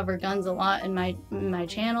I cover guns a lot in my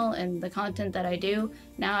channel and the content that I do.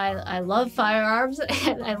 Now I love firearms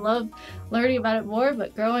and I love learning about it more,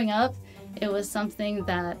 but growing up, it was something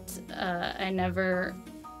that I never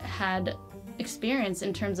had experience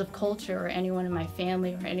in terms of culture or anyone in my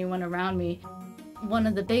family or anyone around me. One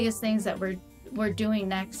of the biggest things that we're doing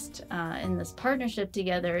next in this partnership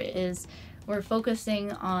together is we're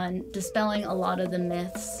focusing on dispelling a lot of the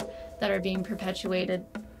myths that are being perpetuated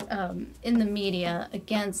in the media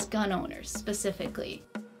against gun owners specifically.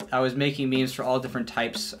 I was making memes for all different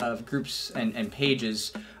types of groups and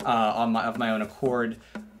pages of my own accord,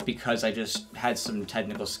 because I just had some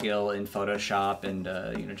technical skill in Photoshop and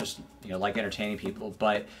like entertaining people.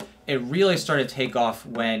 But it really started to take off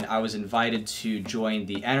when I was invited to join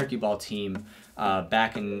the Anarchy Ball team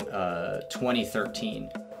back in 2013.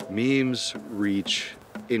 Memes reach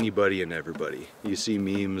anybody and everybody. You see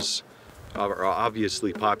memes are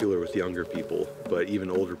obviously popular with younger people, but even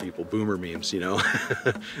older people, boomer memes,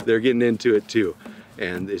 they're getting into it too.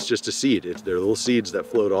 And it's just a seed. They're little seeds that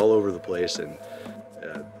float all over the place, and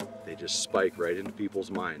they just spike right into people's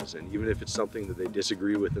minds. And even if it's something that they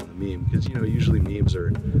disagree with in the meme, because usually memes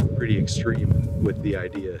are pretty extreme with the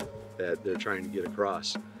idea that they're trying to get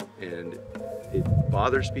across, and it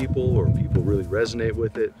bothers people or people really resonate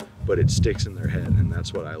with it, but it sticks in their head, and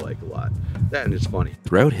that's what I like a lot. That, and it's funny.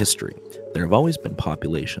 Throughout history, there have always been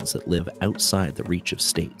populations that live outside the reach of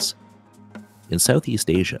states. In Southeast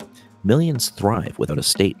Asia, millions thrive without a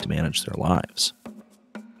state to manage their lives.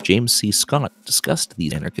 James C. Scott discussed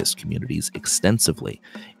these anarchist communities extensively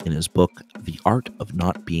in his book, The Art of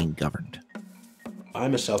Not Being Governed.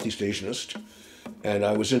 I'm a Southeast Asianist, and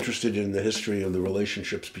I was interested in the history of the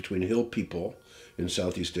relationships between hill people in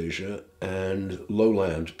Southeast Asia and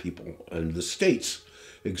lowland people. And the states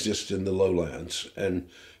exist in the lowlands. And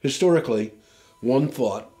historically, one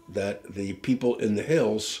thought that the people in the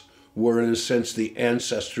hills were, in a sense, the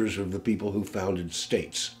ancestors of the people who founded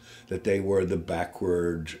states, that they were the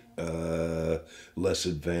backward, less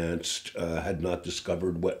advanced, had not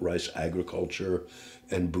discovered wet rice agriculture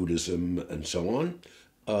and Buddhism and so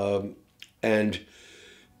on. And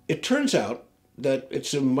it turns out that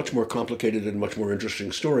it's a much more complicated and much more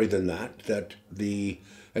interesting story than that.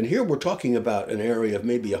 And here we're talking about an area of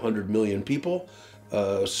maybe 100 million people,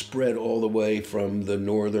 spread all the way from the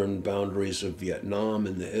northern boundaries of Vietnam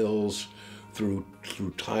in the hills through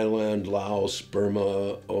Thailand, Laos,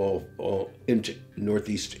 Burma, all into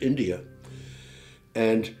northeast India.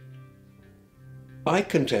 And I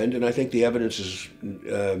contend, and I think the evidence is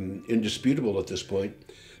indisputable at this point,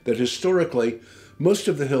 that historically most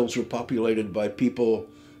of the hills were populated by people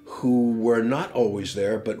who were not always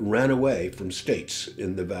there but ran away from states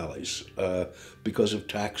in the valleys because of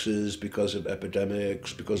taxes, because of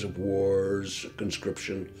epidemics, because of wars,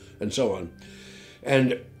 conscription, and so on.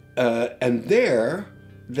 And there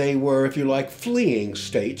they were, if you like, fleeing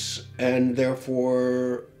states, and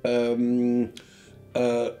therefore, and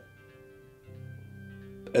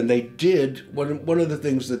they did, one of the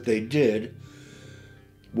things that they did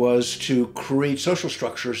was to create social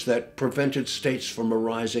structures that prevented states from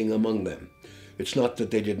arising among them. It's not that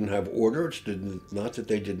they didn't have order, it's not that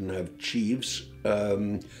they didn't have chiefs,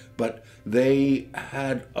 but they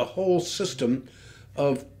had a whole system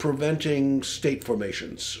of preventing state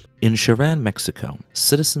formations. In Chiran, Mexico,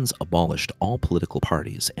 citizens abolished all political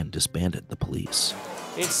parties and disbanded the police.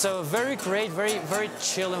 It's a very great, very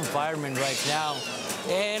chill environment right now.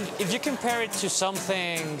 And if you compare it to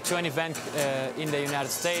an event in the United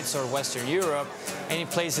States or Western Europe, any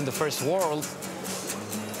place in the first world,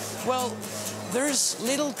 well, there's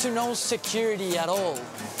little to no security at all.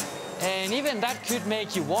 And even that could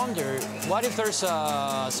make you wonder, what if there's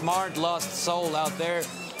a smart, lost soul out there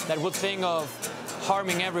that would think of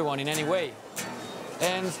harming everyone in any way?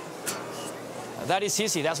 And that is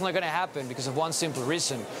easy. That's not going to happen because of one simple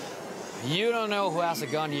reason. You don't know who has a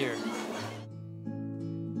gun here.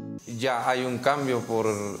 Ya hay un cambio por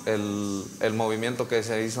el movimiento que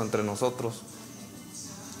se hizo entre nosotros.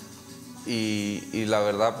 Y la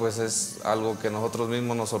verdad, pues es algo que nosotros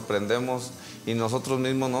mismos nos sorprendemos y nosotros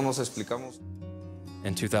mismos no nos explicamos.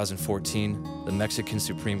 In 2014, the Mexican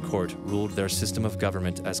Supreme Court ruled their system of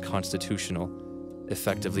government as constitutional,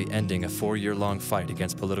 effectively ending a 4-year-long fight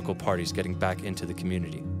against political parties getting back into the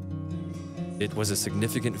community. It was a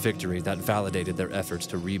significant victory that validated their efforts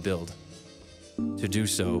to rebuild. To do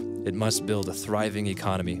so, it must build a thriving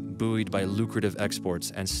economy buoyed by lucrative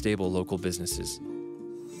exports and stable local businesses.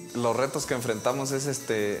 Los retos que enfrentamos es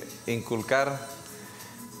inculcar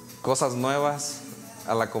cosas nuevas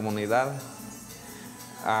a la comunidad,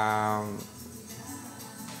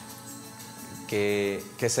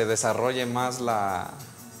 que se desarrolle más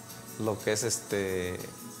lo que es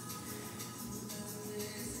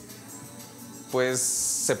pues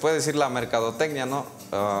se puede decir la mercadotecnia, ¿no?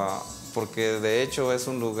 Porque de hecho es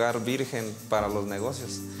un lugar virgen para los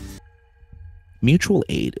negocios. Mutual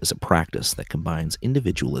aid is a practice that combines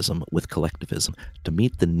individualism with collectivism to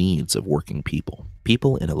meet the needs of working people.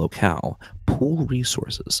 People in a locale pool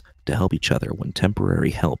resources to help each other when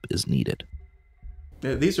temporary help is needed.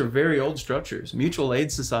 These are very old structures. Mutual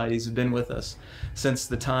aid societies have been with us since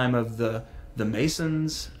the time of the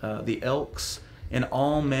Masons, the Elks, and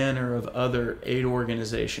all manner of other aid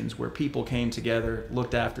organizations where people came together,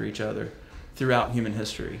 looked after each other throughout human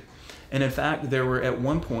history. And in fact, there were at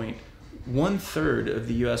one point 1/3 of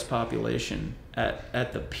the US population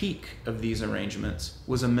at the peak of these arrangements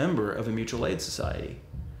was a member of a mutual aid society.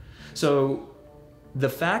 So the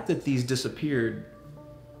fact that these disappeared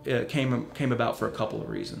came about for a couple of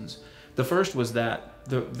reasons. The first was that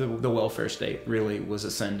the welfare state really was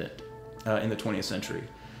ascendant in the 20th century.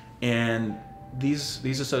 And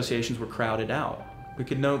these associations were crowded out.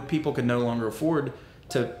 People could no longer afford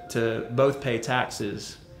to both pay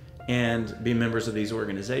taxes and be members of these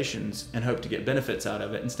organizations and hope to get benefits out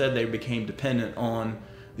of it. Instead, they became dependent on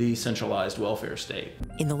the centralized welfare state.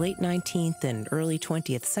 In the late 19th and early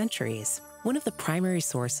 20th centuries, one of the primary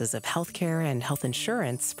sources of healthcare and health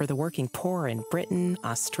insurance for the working poor in Britain,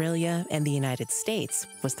 Australia, and the United States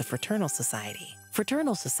was the fraternal society.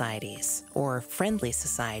 Fraternal societies, or friendly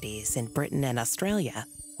societies in Britain and Australia,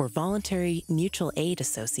 were voluntary mutual aid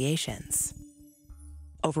associations.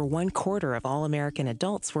 Over 1/4 of all American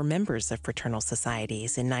adults were members of fraternal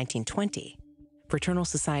societies in 1920. Fraternal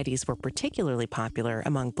societies were particularly popular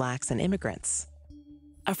among blacks and immigrants.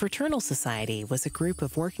 A fraternal society was a group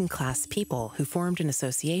of working-class people who formed an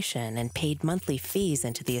association and paid monthly fees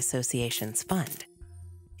into the association's fund.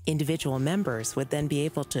 Individual members would then be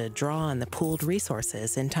able to draw on the pooled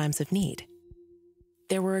resources in times of need.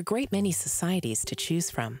 There were a great many societies to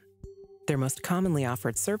choose from. Their most commonly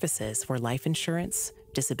offered services were life insurance,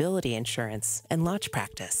 disability insurance, and lodge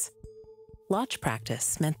practice. Lodge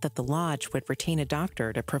practice meant that the lodge would retain a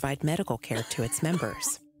doctor to provide medical care to its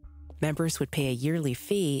members. Members would pay a yearly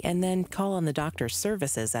fee and then call on the doctor's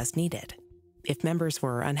services as needed. If members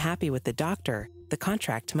were unhappy with the doctor, the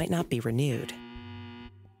contract might not be renewed.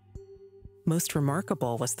 Most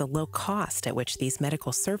remarkable was the low cost at which these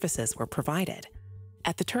medical services were provided.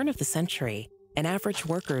 At the turn of the century, an average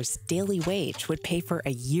worker's daily wage would pay for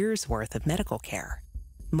a year's worth of medical care,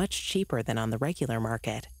 much cheaper than on the regular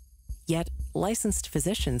market. Yet, licensed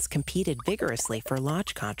physicians competed vigorously for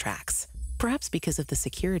lodge contracts, perhaps because of the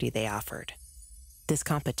security they offered. This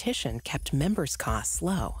competition kept members' costs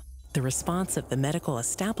low. The response of the medical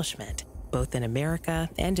establishment, both in America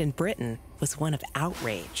and in Britain, was one of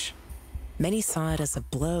outrage. Many saw it as a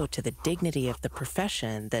blow to the dignity of the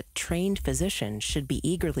profession that trained physicians should be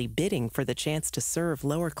eagerly bidding for the chance to serve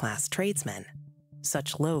lower-class tradesmen.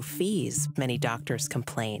 Such low fees, many doctors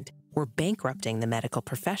complained, were bankrupting the medical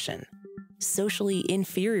profession. Socially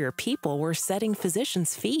inferior people were setting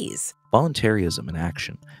physicians' fees. Voluntarism in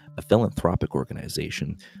Action, a philanthropic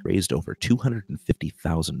organization, raised over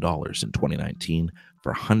 $250,000 in 2019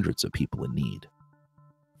 for hundreds of people in need.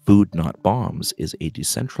 Food Not Bombs is a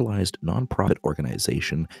decentralized nonprofit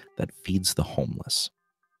organization that feeds the homeless.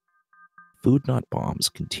 Food Not Bombs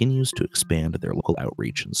continues to expand their local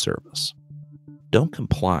outreach and service. Don't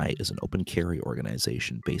Comply is an open carry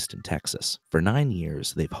organization based in Texas. For 9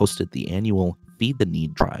 years, they've hosted the annual Feed the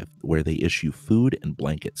Need drive, where they issue food and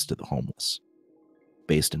blankets to the homeless.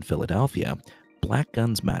 Based in Philadelphia, Black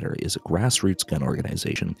Guns Matter is a grassroots gun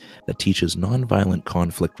organization that teaches nonviolent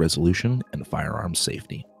conflict resolution and firearms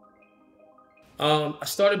safety. I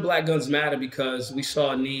started Black Guns Matter because we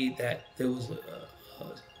saw a need that there was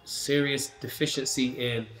a serious deficiency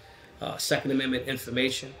in Second Amendment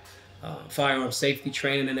information, firearm safety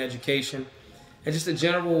training and education, and just a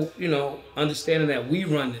general, understanding that we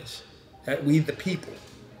run this, that we the people,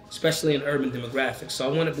 especially in urban demographics.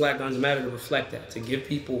 So I wanted Black Guns Matter to reflect that, to give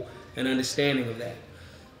people an understanding of that.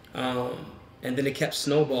 And then it kept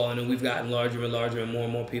snowballing, and we've gotten larger and larger, and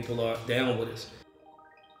more people are down with us.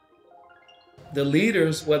 The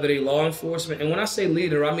leaders, whether they law enforcement, and when I say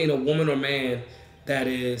leader, I mean a woman or man that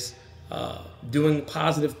is doing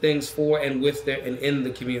positive things for and with and in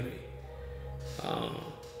the community.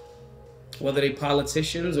 Whether they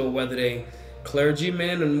politicians or whether they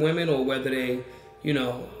clergymen and women, or whether they, you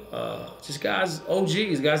know, just guys,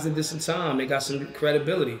 OGs, guys that did some time, they got some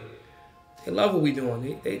credibility. They love what we're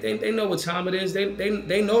doing. They know what time it is. They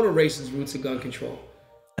know the racist roots of gun control.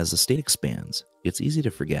 As the state expands, it's easy to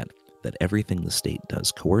forget that everything the state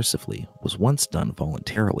does coercively was once done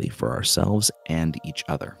voluntarily for ourselves and each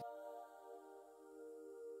other.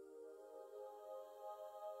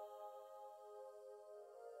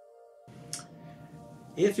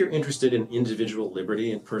 If you're interested in individual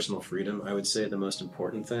liberty and personal freedom, I would say the most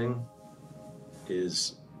important thing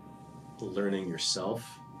is learning yourself,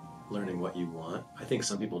 learning what you want. I think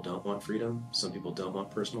some people don't want freedom. Some people don't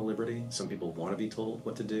want personal liberty. Some people want to be told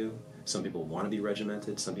what to do. Some people want to be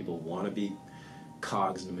regimented. Some people want to be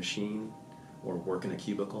cogs in a machine, or work in a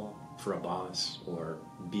cubicle for a boss, or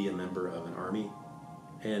be a member of an army.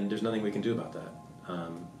 And there's nothing we can do about that.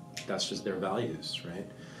 That's just their values, right?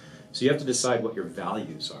 So you have to decide what your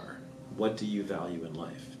values are. What do you value in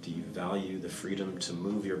life? Do you value the freedom to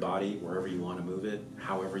move your body wherever you want to move it,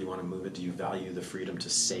 however you want to move it? Do you value the freedom to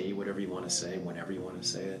say whatever you want to say, whenever you want to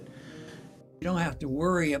say it? You don't have to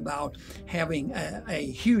worry about having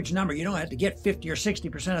a huge number. You don't have to get 50 or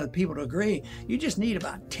 60% of the people to agree. You just need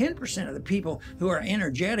about 10% of the people who are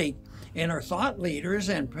energetic and are thought leaders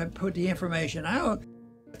and put the information out.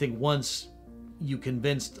 I think once you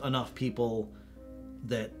convinced enough people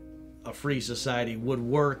that a free society would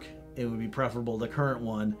work, it would be preferable to the current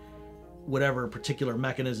one. Whatever particular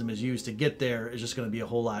mechanism is used to get there is just going to be a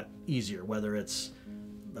whole lot easier, whether it's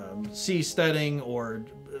seasteading or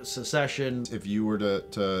secession. If you were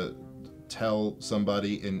to tell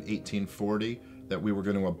somebody in 1840 that we were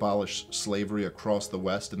going to abolish slavery across the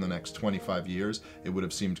West in the next 25 years, it would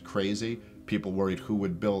have seemed crazy. People worried who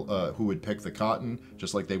would pick the cotton,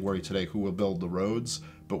 just like they worry today who will build the roads.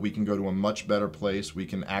 But we can go to a much better place. We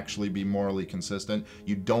can actually be morally consistent.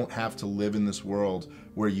 You don't have to live in this world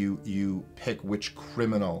where you pick which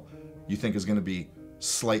criminal you think is going to be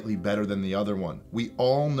slightly better than the other one. We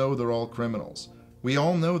all know they're all criminals. We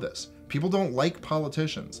all know this. People don't like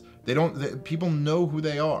politicians. People know who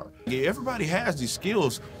they are. Yeah, everybody has these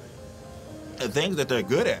skills and things that they're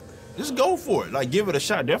good at. Just go for it. Like, give it a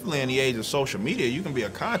shot. Definitely in the age of social media, you can be a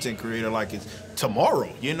content creator like it's tomorrow.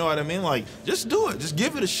 You know what I mean? Like, just do it. Just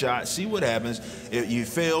give it a shot. See what happens. If you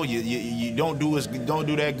fail, you don't do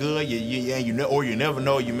that good. Or you never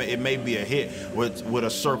know. It may be a hit with a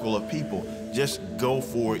circle of people. Just go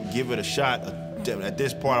for it. Give it a shot. At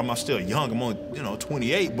this part, I'm still young. I'm only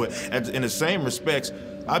 28. But in the same respects,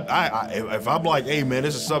 if I'm like, hey man,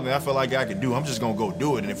 this is something I feel like I can do, I'm just gonna go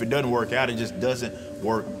do it. And if it doesn't work out, it just doesn't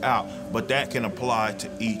work out. But that can apply to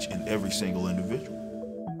each and every single individual.